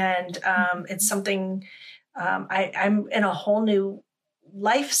it. And it's something I'm in a whole new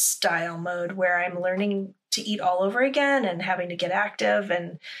lifestyle mode where I'm learning to eat all over again and having to get active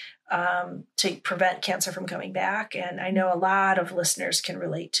and to prevent cancer from coming back. And I know a lot of listeners can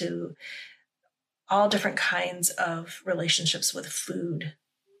relate to all different kinds of relationships with food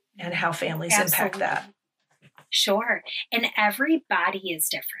and how families impact that. Sure. And every body is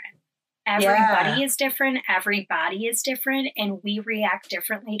different. Everybody is different. Every body is different. And we react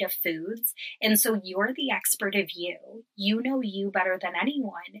differently to foods. And so you're the expert of you. You know you better than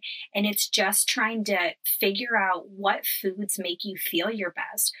anyone. And it's just trying to figure out what foods make you feel your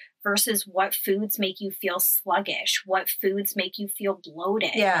best versus what foods make you feel sluggish, what foods make you feel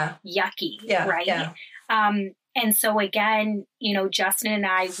bloated, yucky, right? Yeah. And so again, Justin and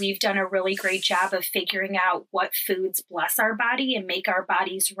I, we've done a really great job of figuring out what foods bless our body and make our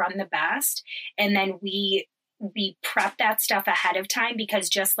bodies run the best. And then we prep that stuff ahead of time because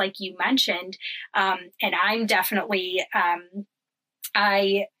just like you mentioned, and I'm definitely,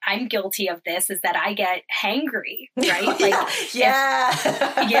 I'm guilty of this, is that I get hangry, right?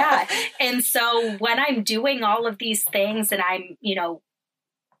 Yeah. And so when I'm doing all of these things and I'm,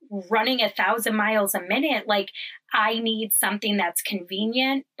 running 1,000 miles a minute, I need something that's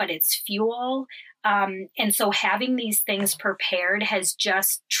convenient, but it's fuel. And so having these things prepared has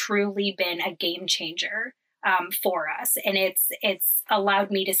just truly been a game changer for us. And it's allowed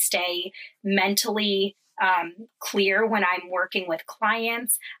me to stay mentally clear when I'm working with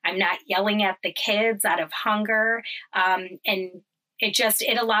clients. I'm not yelling at the kids out of hunger. And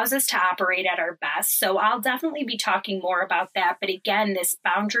it allows us to operate at our best. So I'll definitely be talking more about that. But again, this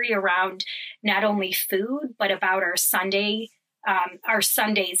boundary around not only food, but about our Sundays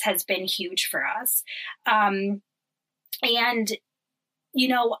has been huge for us. And,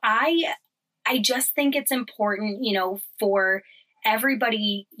 I just think it's important, for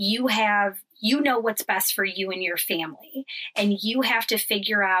everybody, you know what's best for you and your family. And you have to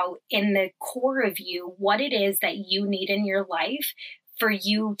figure out in the core of you what it is that you need in your life for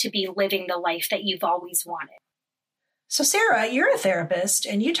you to be living the life that you've always wanted. So Sarah, you're a therapist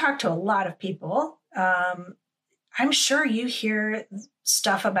and you talk to a lot of people. I'm sure you hear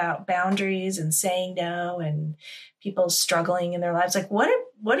stuff about boundaries and saying no and people struggling in their lives.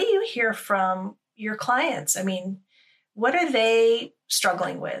 What do you hear from your clients? I mean, what are they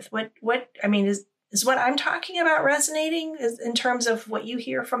struggling with? What I mean, is what I'm talking about resonating in terms of what you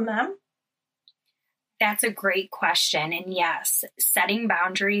hear from them? That's a great question. And yes, setting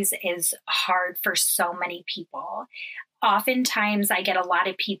boundaries is hard for so many people. Oftentimes, I get a lot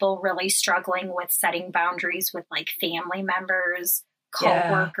of people really struggling with setting boundaries with like family members,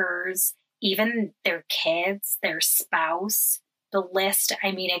 coworkers, even their kids, their spouse. The list,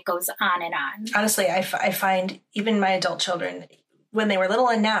 I mean, it goes on and on. Honestly, I find even my adult children, when they were little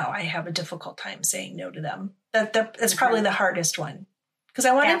and now, I have a difficult time saying no to them. That's probably the hardest one. Because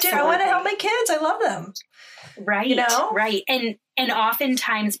I want to help my kids. I love them. Right. You know? Right. And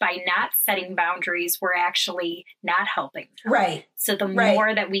oftentimes by not setting boundaries, we're actually not helping them. Right. So the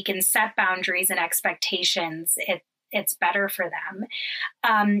more that we can set boundaries and expectations, it's better for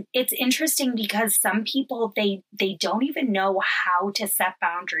them. It's interesting because some people, they don't even know how to set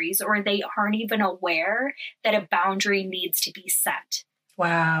boundaries, or they aren't even aware that a boundary needs to be set.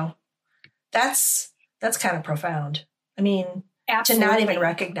 Wow. That's kind of profound. I mean, absolutely. To not even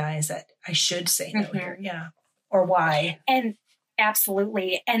recognize that I should say no here. Yeah. Or why. And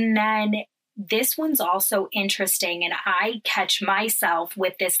absolutely. And then this one's also interesting. And I catch myself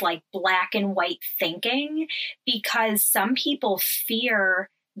with this like black and white thinking, because some people fear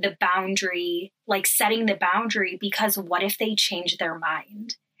the boundary, like setting the boundary, because what if they change their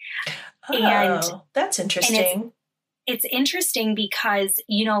mind? Oh, and that's interesting. And it's interesting because,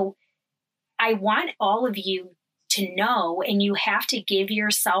 you know, I want all of you to know, and you have to give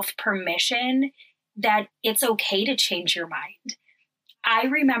yourself permission that it's okay to change your mind. I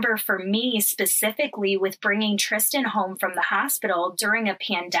remember for me specifically with bringing Tristan home from the hospital during a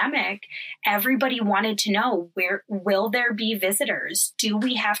pandemic, everybody wanted to know, will there be visitors? Do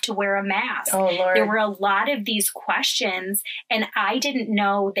we have to wear a mask? Oh, Lord. There were a lot of these questions and I didn't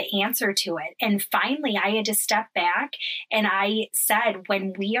know the answer to it. And finally I had to step back and I said,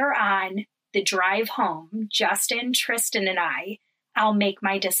 when we are on the drive home, Justin, Tristan, and I'll make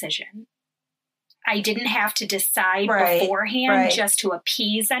my decision. I didn't have to decide beforehand just to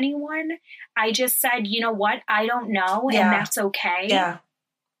appease anyone. I just said, you know what? I don't know. And that's okay. Yeah.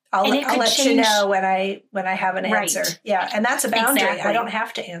 I'll let you know when I have an answer. Yeah. And that's a boundary. Exactly. I don't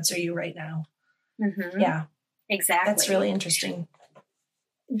have to answer you right now. Mm-hmm. Yeah. Exactly. That's really interesting.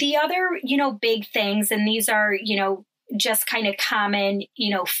 The other, you know, big things, and these are, you know, just kind of common,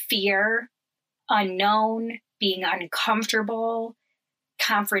 you know, fear, unknown, being uncomfortable,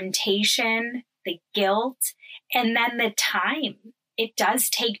 confrontation, the guilt, and then the time. It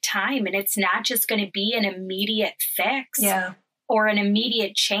does take time, and it's not just going to be an immediate fix or an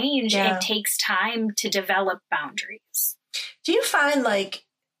immediate change. Yeah. It takes time to develop boundaries. Do you find, like,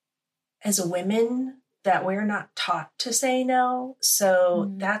 as women, that we're not taught to say no?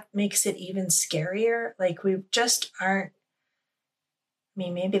 So that makes it even scarier. Like, we just aren't. I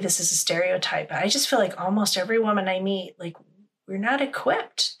mean, maybe this is a stereotype, but I just feel like almost every woman I meet, like, we're not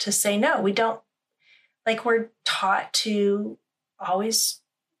equipped to say no. We don't, like, we're taught to always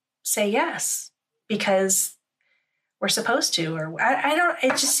say yes because we're supposed to, or I don't,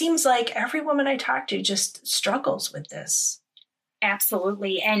 it just seems like every woman I talk to just struggles with this.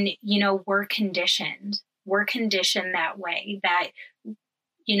 Absolutely. And, you know, we're conditioned that way, that,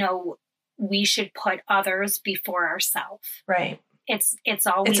 you know, we should put others before ourselves. Right. It's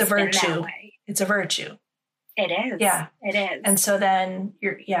always a virtue. Been that way. It's a virtue. It is. Yeah. It is. And so then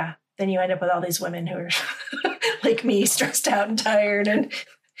then you end up with all these women who are like me, stressed out and tired and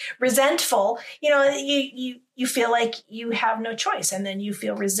resentful. You know, you feel like you have no choice, and then you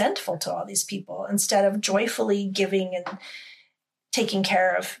feel resentful to all these people instead of joyfully giving and taking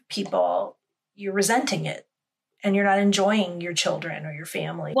care of people. You're resenting it, and you're not enjoying your children or your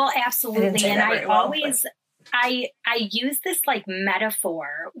family. Well, absolutely. And I use this like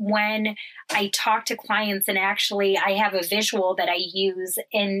metaphor when I talk to clients, and actually I have a visual that I use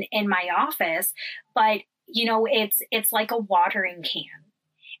in my office, but you know, it's like a watering can.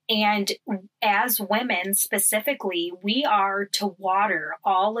 And as women specifically, we are to water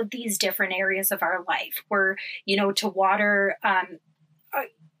all of these different areas of our life. We're, you know, to water,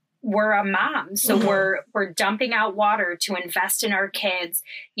 we're a mom. So we're dumping out water to invest in our kids,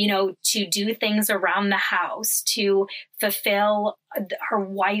 you know, to do things around the house, to fulfill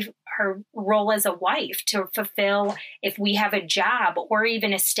her role as a wife, to fulfill if we have a job or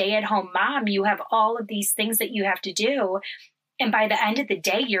even a stay-at-home mom. You have all of these things that you have to do. And by the end of the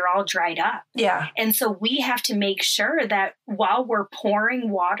day, you're all dried up. Yeah. And so we have to make sure that while we're pouring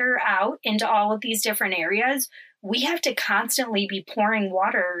water out into all of these different areas, we have to constantly be pouring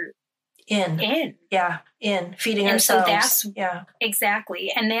water In. Yeah. In feeding and ourselves. So that's yeah.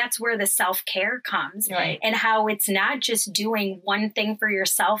 Exactly. And that's where the self-care comes. Right. And how it's not just doing one thing for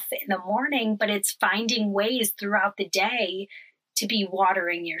yourself in the morning, but it's finding ways throughout the day to be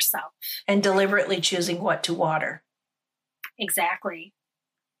watering yourself. And deliberately choosing what to water. Exactly.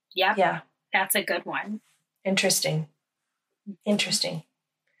 Yep. Yeah. That's a good one. Interesting.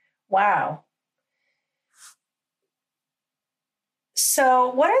 Wow. So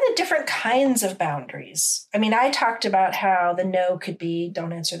what are the different kinds of boundaries? I mean, I talked about how the no could be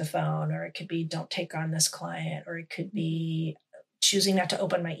don't answer the phone, or it could be don't take on this client, or it could be choosing not to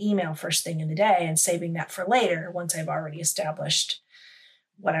open my email first thing in the day and saving that for later once I've already established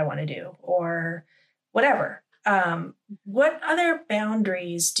what I want to do, or whatever. What other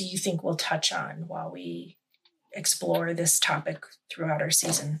boundaries do you think we'll touch on while we explore this topic throughout our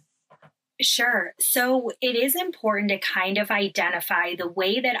season? Sure. So it is important to kind of identify the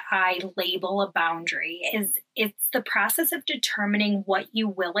way that I label a boundary is it's the process of determining what you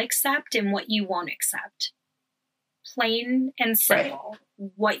will accept and what you won't accept. Plain and simple.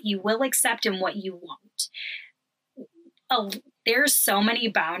 Right. What you will accept and what you won't. There's so many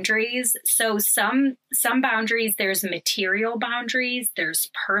boundaries. So some boundaries, there's material boundaries,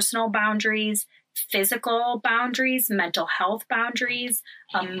 there's personal boundaries, physical boundaries, mental health boundaries,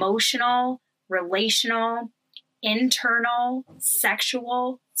 emotional, relational, internal,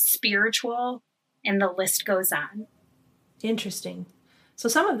 sexual, spiritual, and the list goes on. Interesting. So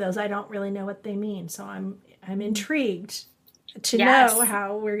some of those I don't really know what they mean. So I'm intrigued to know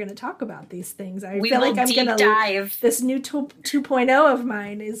how we're going to talk about these things. I feel like I'm going to dive. This new 2.0 of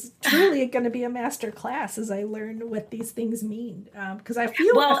mine is truly going to be a master class as I learn what these things mean. Because a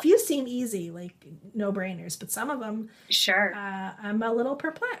few seem easy, like no-brainers, but some of them, sure, I'm a little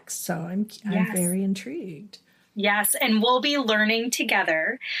perplexed. So I'm very intrigued. Yes, and we'll be learning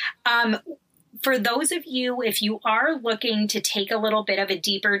together. For those of you, if you are looking to take a little bit of a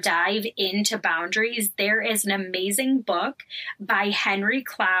deeper dive into boundaries, there is an amazing book by Henry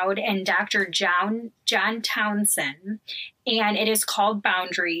Cloud and Dr. John Townsend, and it is called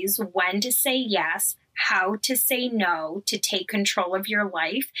Boundaries: When to Say Yes, How to Say No to Take Control of Your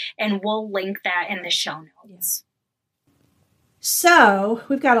Life, and we'll link that in the show notes. Yeah. So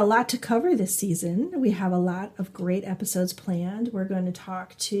we've got a lot to cover this season. We have a lot of great episodes planned. We're going to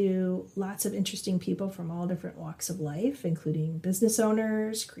talk to lots of interesting people from all different walks of life, including business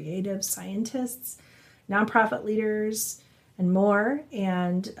owners, creatives, scientists, nonprofit leaders, and more.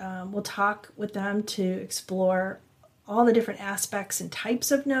 And we'll talk with them to explore all the different aspects and types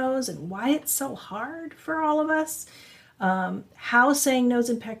of no's and why it's so hard for all of us, how saying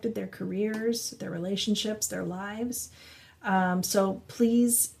no's impacted their careers, their relationships, their lives. So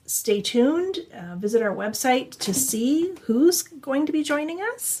please stay tuned, visit our website to see who's going to be joining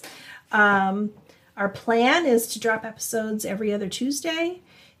us. Our plan is to drop episodes every other Tuesday.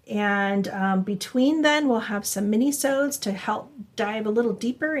 And between then, we'll have some mini-sodes to help dive a little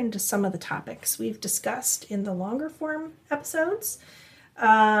deeper into some of the topics we've discussed in the longer form episodes.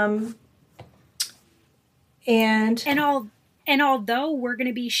 And although we're going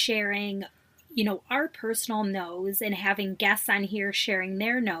to be sharing our personal no's and having guests on here sharing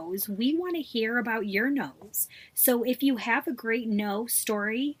their no's, we want to hear about your no's. So if you have a great no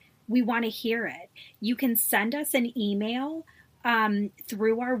story, we want to hear it. You can send us an email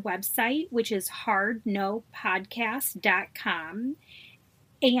through our website, which is hardnopodcast.com.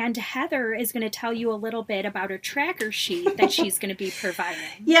 And Heather is going to tell you a little bit about a tracker sheet that she's going to be providing.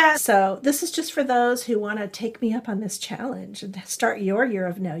 Yeah, so this is just for those who want to take me up on this challenge and start your year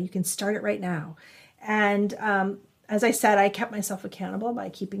of no. You can start it right now. And as I said, I kept myself accountable by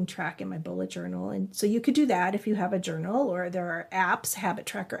keeping track in my bullet journal. And so you could do that if you have a journal, or there are apps, habit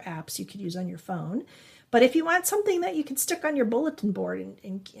tracker apps you could use on your phone. But if you want something that you can stick on your bulletin board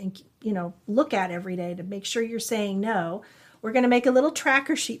and look at every day to make sure you're saying no, we're going to make a little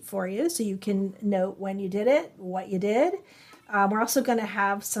tracker sheet for you so you can note when you did it, what you did. We're also going to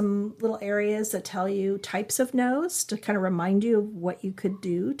have some little areas that tell you types of no's to kind of remind you of what you could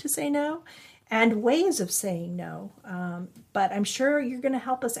do to say no and ways of saying no. But I'm sure you're going to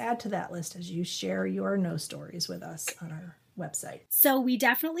help us add to that list as you share your no stories with us on our website. So we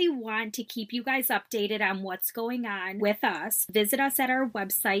definitely want to keep you guys updated on what's going on with us. Visit us at our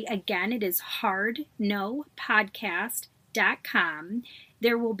website. Again, it is hardnopodcast.com.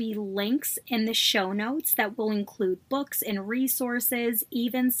 There will be links in the show notes that will include books and resources,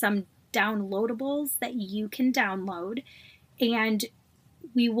 even some downloadables that you can download. And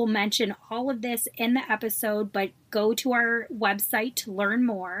we will mention all of this in the episode, but go to our website to learn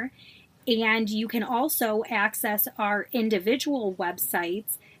more. And you can also access our individual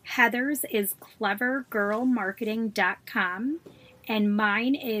websites. Heather's is clevergirlmarketing.com, and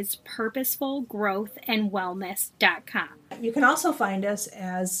mine is purposefulgrowthandwellness.com. You can also find us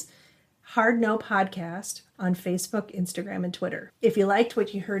as Hard No Podcast on Facebook, Instagram, and Twitter. If you liked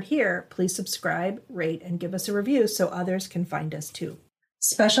what you heard here, please subscribe, rate, and give us a review so others can find us too.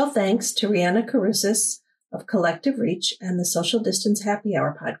 Special thanks to Rihanna Carusis of Collective Reach and the Social Distance Happy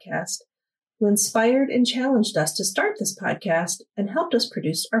Hour podcast, who inspired and challenged us to start this podcast and helped us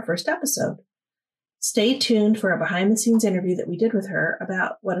produce our first episode. Stay tuned for a behind-the-scenes interview that we did with her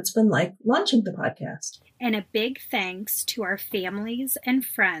about what it's been like launching the podcast. And a big thanks to our families and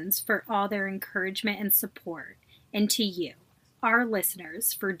friends for all their encouragement and support, and to you, our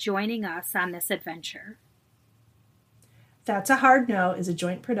listeners, for joining us on this adventure. That's a Hard No is a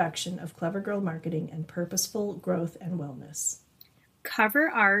joint production of Clever Girl Marketing and Purposeful Growth and Wellness. Cover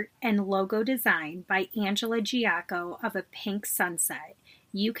art and logo design by Angela Giacco of A Pink Sunset.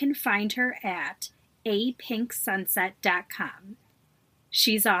 You can find her at apinksunset.com.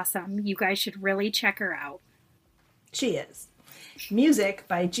 She's awesome. You guys should really check her out. She is. Music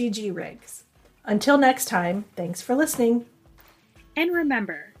by Gigi Riggs. Until next time, thanks for listening. And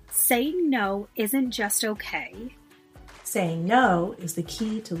remember, saying no isn't just okay. Saying no is the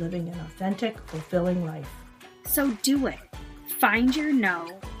key to living an authentic, fulfilling life. So do it. Find your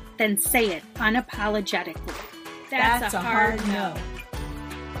no, then say it unapologetically. That's a hard no.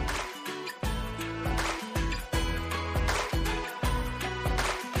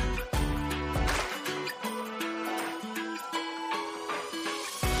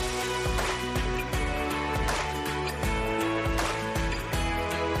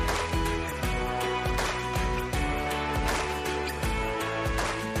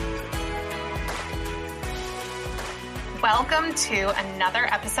 Welcome to another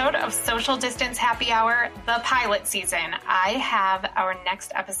episode of Social Distance Happy Hour, the pilot season. I have our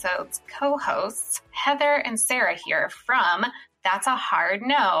next episode's co-hosts, Heather and Sarah, here from That's a Hard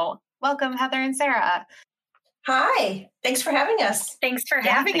No. Welcome, Heather and Sarah. Hi. Thanks for having us. Thanks for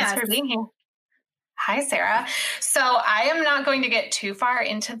having us. Thanks for being here. Hi, Sarah. So I am not going to get too far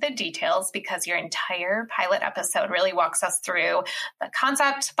into the details because your entire pilot episode really walks us through the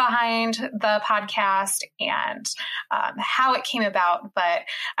concept behind the podcast and how it came about. But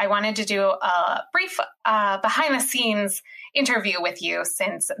I wanted to do a brief behind the scenes interview with you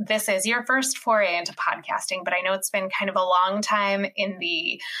since this is your first foray into podcasting, but I know it's been kind of a long time in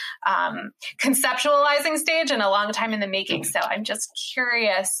the conceptualizing stage and a long time in the making. So I'm just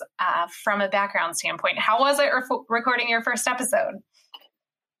curious from a background standpoint, how was it recording your first episode?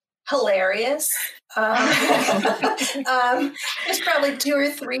 Hilarious. There's probably 2 or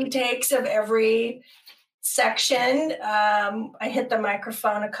 3 takes of every section. I hit the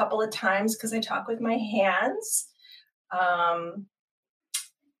microphone a couple of times because I talk with my hands.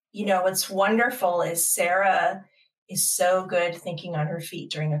 What's wonderful is Sarah is so good thinking on her feet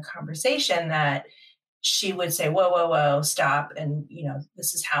during a conversation that she would say, whoa, stop. And,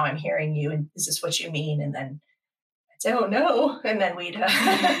 this is how I'm hearing you. And is this what you mean? And then I'd say, oh no. And then we'd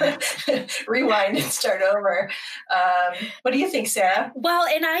rewind and start over. What do you think, Sarah? Well,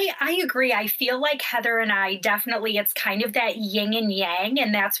 and I agree. I feel like Heather and I definitely, it's kind of that yin and yang,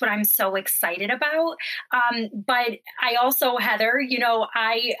 and that's what I'm so excited about. But I also, Heather,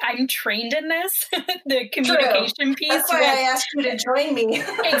 I'm trained in this, the communication piece. That's why I asked you to join me.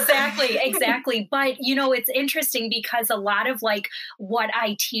 Exactly. But, it's interesting because a lot of like what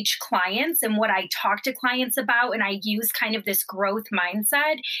I teach clients and what I talk to clients about, and I use kind of this growth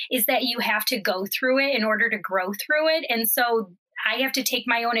mindset, is that you have to go through it in order to grow through it. And so I have to take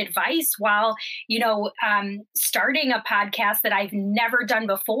my own advice while, starting a podcast that I've never done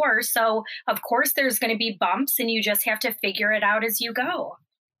before. So of course there's going to be bumps and you just have to figure it out as you go.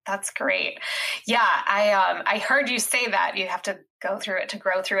 That's great. Yeah. I heard you say that you have to go through it to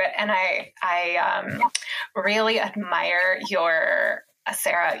grow through it. And I really admire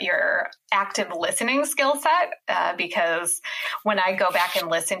Sarah, your active listening skill set, because when I go back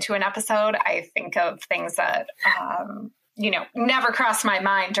and listen to an episode, I think of things that, never crossed my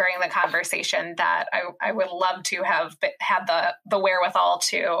mind during the conversation that I would love to have had the wherewithal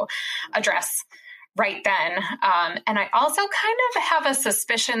to address right then. And I also kind of have a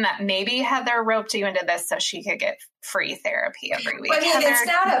suspicion that maybe Heather roped you into this so she could get free therapy every week. I mean, Heather, it's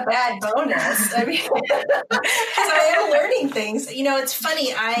not a bad bonus. I mean, because I am learning things. It's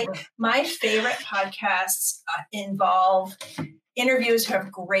funny. My favorite podcasts involve interviewers who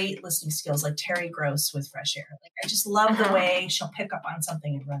have great listening skills, like Terry Gross with Fresh Air. Like, I just love the way she'll pick up on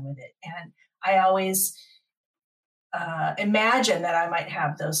something and run with it. And I always imagine that I might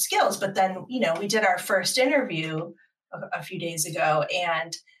have those skills. But then, we did our first interview a few days ago,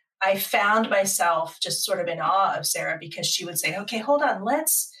 and I found myself just sort of in awe of Sarah because she would say, okay, hold on,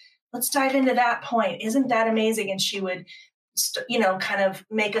 let's dive into that point. Isn't that amazing? And she would, kind of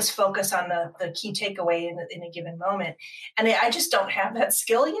make us focus on the key takeaway in a given moment. And I just don't have that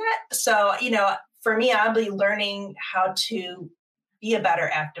skill yet. So, for me, I'll be learning how to be a better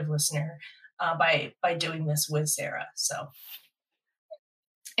active listener by doing this with Sarah. So.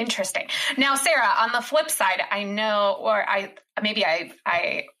 Interesting. Now, Sarah, on the flip side, I know, or I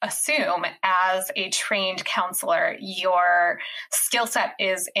assume as a trained counselor, your skill set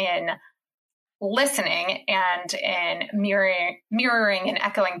is in listening and in mirroring and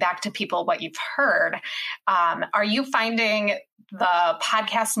echoing back to people what you've heard. Are you finding the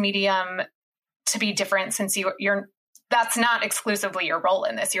podcast medium to be different since you're that's not exclusively your role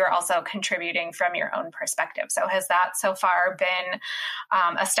in this. You're also contributing from your own perspective. So has that so far been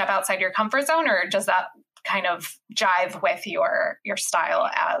a step outside your comfort zone, or does that kind of jive with your style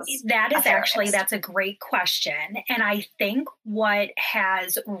as that is actually, that's a great question. And I think what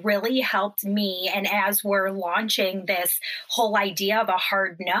has really helped me, and as we're launching this whole idea of a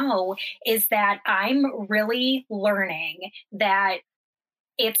hard no, is that I'm really learning that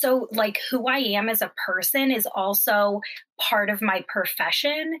it's so like who I am as a person is also part of my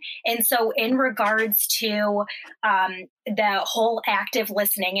profession. And so in regards to the whole active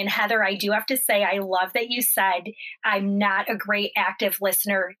listening, and Heather, I do have to say, I love that you said I'm not a great active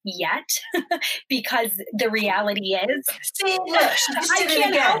listener yet, because the reality is, see, look, I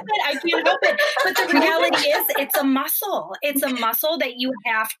can't help it. But the reality is it's a muscle. It's a muscle that you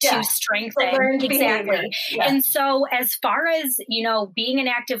have to strengthen. Exactly. Yeah. And so as far as, being an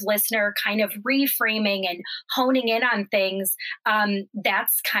active listener, kind of reframing and honing in on things,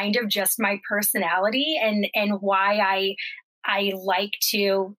 that's kind of just my personality and why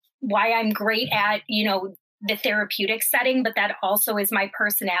why I'm great at, the therapeutic setting, but that also is my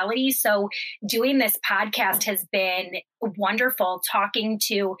personality. So doing this podcast has been wonderful. Talking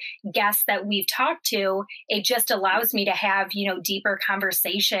to guests that we've talked to, it just allows me to have, deeper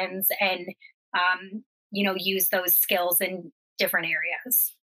conversations and, use those skills in different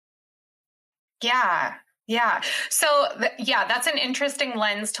areas. Yeah. Yeah. So that's an interesting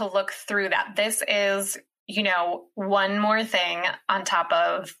lens to look through that. This is, one more thing on top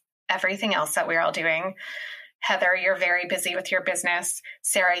of everything else that we're all doing. Heather, you're very busy with your business.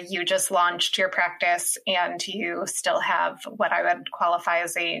 Sarah, you just launched your practice and you still have what I would qualify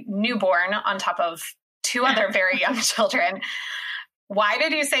as a newborn on top of two other very young children. Why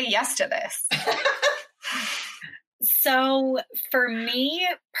did you say yes to this? So for me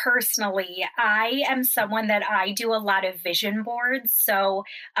personally, I am someone that I do a lot of vision boards. So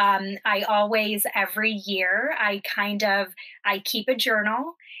I always, every year, I keep a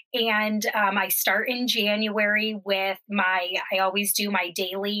journal, and I start in January with I always do my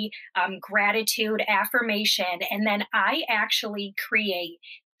daily gratitude affirmation. And then I actually create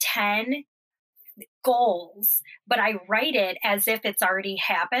 10 goals, but I write it as if it's already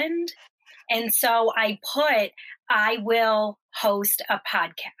happened. And so I will host a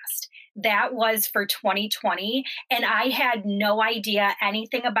podcast. That was for 2020. And I had no idea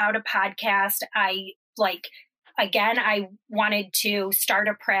anything about a podcast. I wanted to start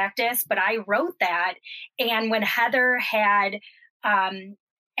a practice, but I wrote that. And when Heather had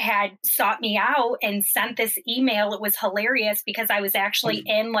sought me out and sent this email, it was hilarious because I was actually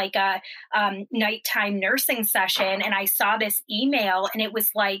in like a nighttime nursing session, and I saw this email, and it was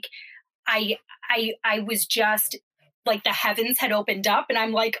like, I was just like the heavens had opened up, and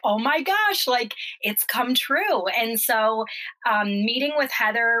I'm like, oh my gosh, like it's come true. And so meeting with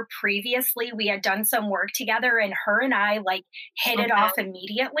Heather previously, we had done some work together, and her and I like hit it off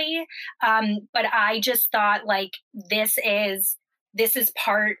immediately. But I just thought like, this is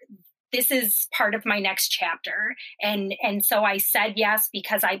part of my next chapter. And so I said yes,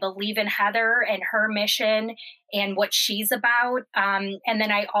 because I believe in Heather and her mission and what she's about. And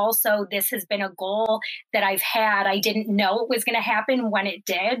then this has been a goal that I've had. I didn't know it was going to happen when it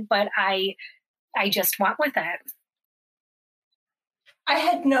did, but I just went with it. I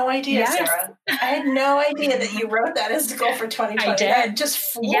had no idea, Sarah. I had no idea that you wrote that as a goal for 2020. I did. That just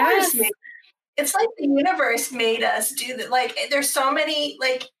floors me. It's like the universe made us do that. Like, there's so many,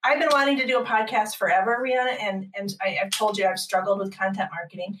 like, I've been wanting to do a podcast forever, Rihanna, and I've told you I've struggled with content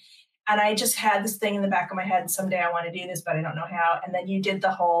marketing. And I just had this thing in the back of my head, someday I want to do this, but I don't know how. And then you did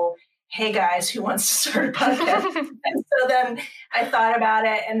the whole hey guys, who wants to start a podcast? And so then I thought about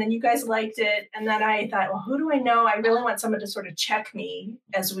it, and then you guys liked it. And then I thought, well, who do I know? I really want someone to sort of check me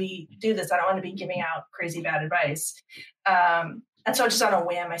as we do this. I don't want to be giving out crazy bad advice. And so just on a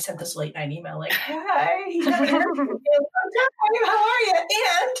whim, I sent this late night email like, hi, how are you?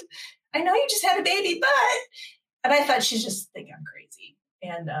 And I know you just had a baby, and I thought she's just thinking I'm crazy.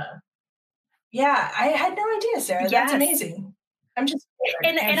 And yeah, I had no idea, Sarah. Yes. That's amazing. I'm just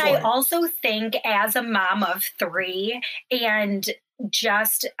and I also think as a mom of 3 and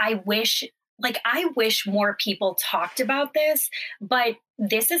just I wish more people talked about this, but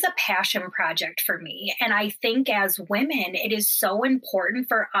this is a passion project for me. And I think as women, it is so important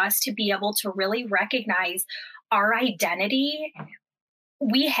for us to be able to really recognize our identity.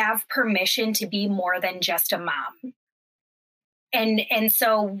 We have permission to be more than just a mom. And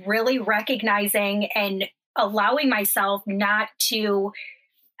so really recognizing and allowing myself not to,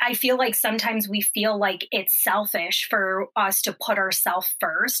 I feel like sometimes we feel like it's selfish for us to put ourselves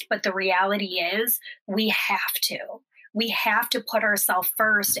first, but the reality is we have to put ourselves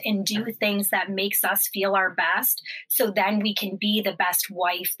first and do things that makes us feel our best. So then we can be the best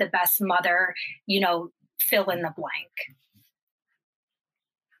wife, the best mother, fill in the blank.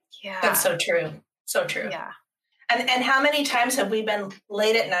 Yeah. That's so true. So true. Yeah. And how many times have we been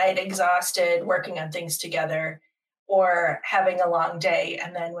late at night, exhausted, working on things together, or having a long day?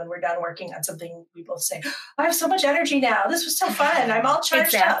 And then when we're done working on something, we both say, I have so much energy now. This was so fun. I'm all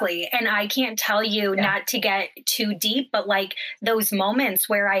charged up. Exactly. And I can't tell you, not to get too deep, but like those moments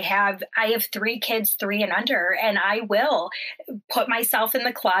where I have 3 kids, 3 and under, and I will put myself in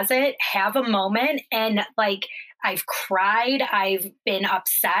the closet, have a moment, and like, I've cried, I've been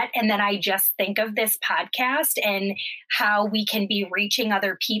upset. And then I just think of this podcast and how we can be reaching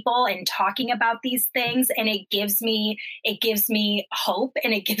other people and talking about these things. And it gives me hope,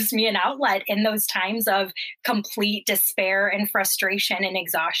 and it gives me an outlet in those times of complete despair and frustration and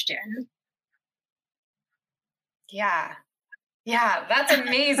exhaustion. Yeah. Yeah, that's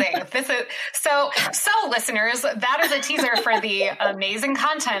amazing. This is so listeners, that is a teaser for the amazing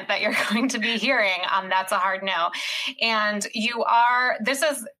content that you're going to be hearing on That's a Hard No. And this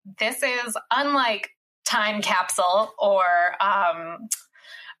is unlike Time Capsule or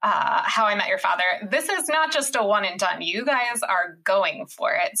How I Met Your Father. This is not just a one and done. You guys are going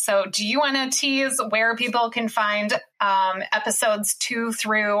for it. So do you want to tease where people can find episodes 2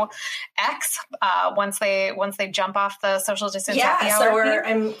 through X once they jump off the social distance happy hour? So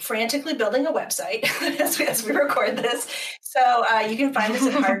I'm frantically building a website as we record this. So you can find us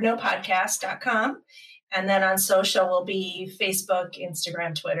at hardnopodcast.com. And then on social will be Facebook,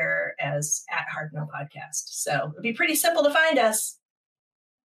 Instagram, Twitter as @HardNoPodcast. So it'll be pretty simple to find us.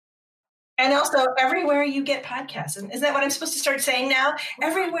 And also everywhere you get podcasts. Isn't that what I'm supposed to start saying now?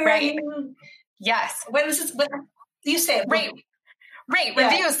 Everywhere. Right. Yes. What is this? What you say it? Rate,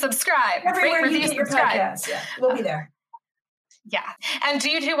 review, subscribe. Everywhere rate, you review, get your subscribe. podcasts. Yeah, we'll be there. Yeah. And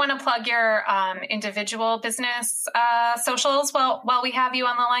do you two want to plug your individual business socials while we have you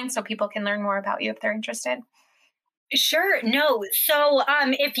on the line so people can learn more about you if they're interested? Sure. No. So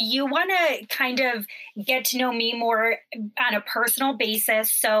if you want to kind of get to know me more on a personal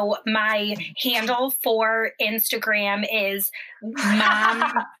basis, so my handle for Instagram is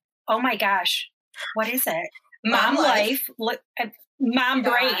Mom. Oh my gosh. What is it? Mom Life. Look, Mom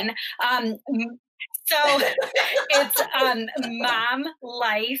Brain. So it's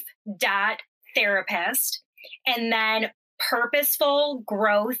momlife.therapist. And then Purposeful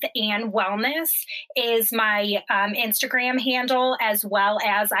Growth and Wellness is my Instagram handle, as well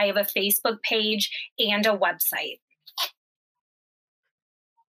as I have a Facebook page and a website.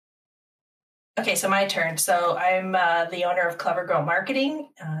 Okay, so my turn. So I'm the owner of Clever Girl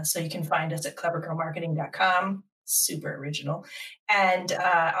Marketing. So you can find us at clevergirlmarketing.com. Super original. And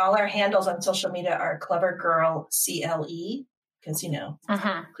all our handles on social media are Clever Girl CLE. Because,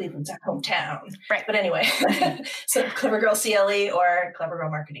 Cleveland's our hometown. Right. But anyway, so Clever Girl CLE or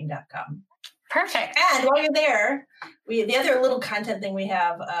clevergirlmarketing.com. Perfect. And while you're there, the other little content thing we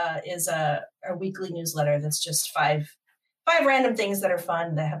have is our weekly newsletter that's just five random things that are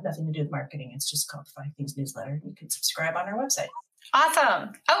fun that have nothing to do with marketing. It's just called 5 Things Newsletter. You can subscribe on our website.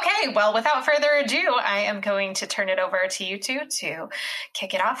 Awesome. Okay. Well, without further ado, I am going to turn it over to you two to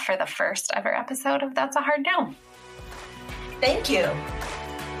kick it off for the first ever episode of That's a Hard No. Thank you.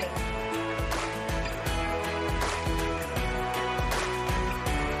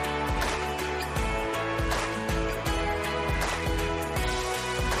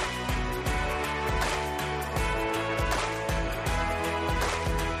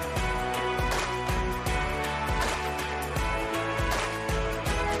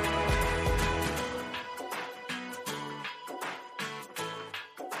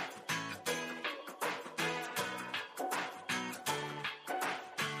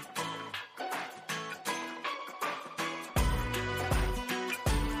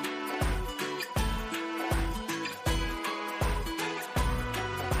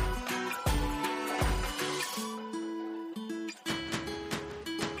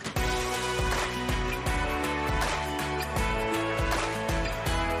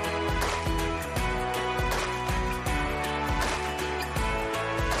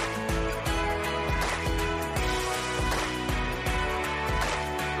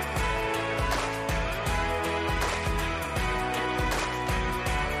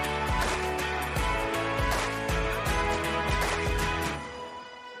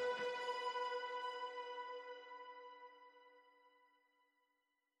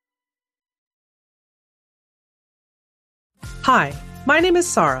 Hi, my name is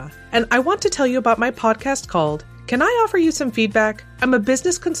Sarah, and I want to tell you about my podcast called Can I Offer You Some Feedback? I'm a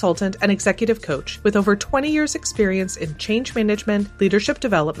business consultant and executive coach with over 20 years experience in change management, leadership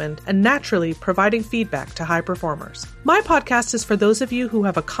development, and naturally providing feedback to high performers. My podcast is for those of you who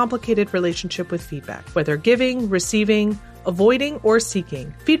have a complicated relationship with feedback, whether giving, receiving, avoiding, or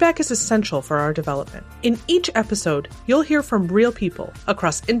seeking. Feedback is essential for our development. In each episode, you'll hear from real people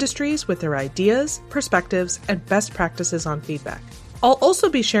across industries with their ideas, perspectives, and best practices on feedback. I'll also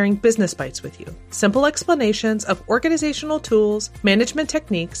be sharing business bites with you, simple explanations of organizational tools, management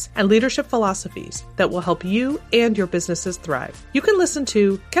techniques, and leadership philosophies that will help you and your businesses thrive. You can listen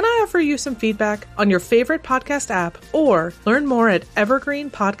to Can I Offer You Some Feedback on your favorite podcast app or learn more at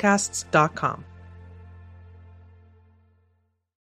evergreenpodcasts.com.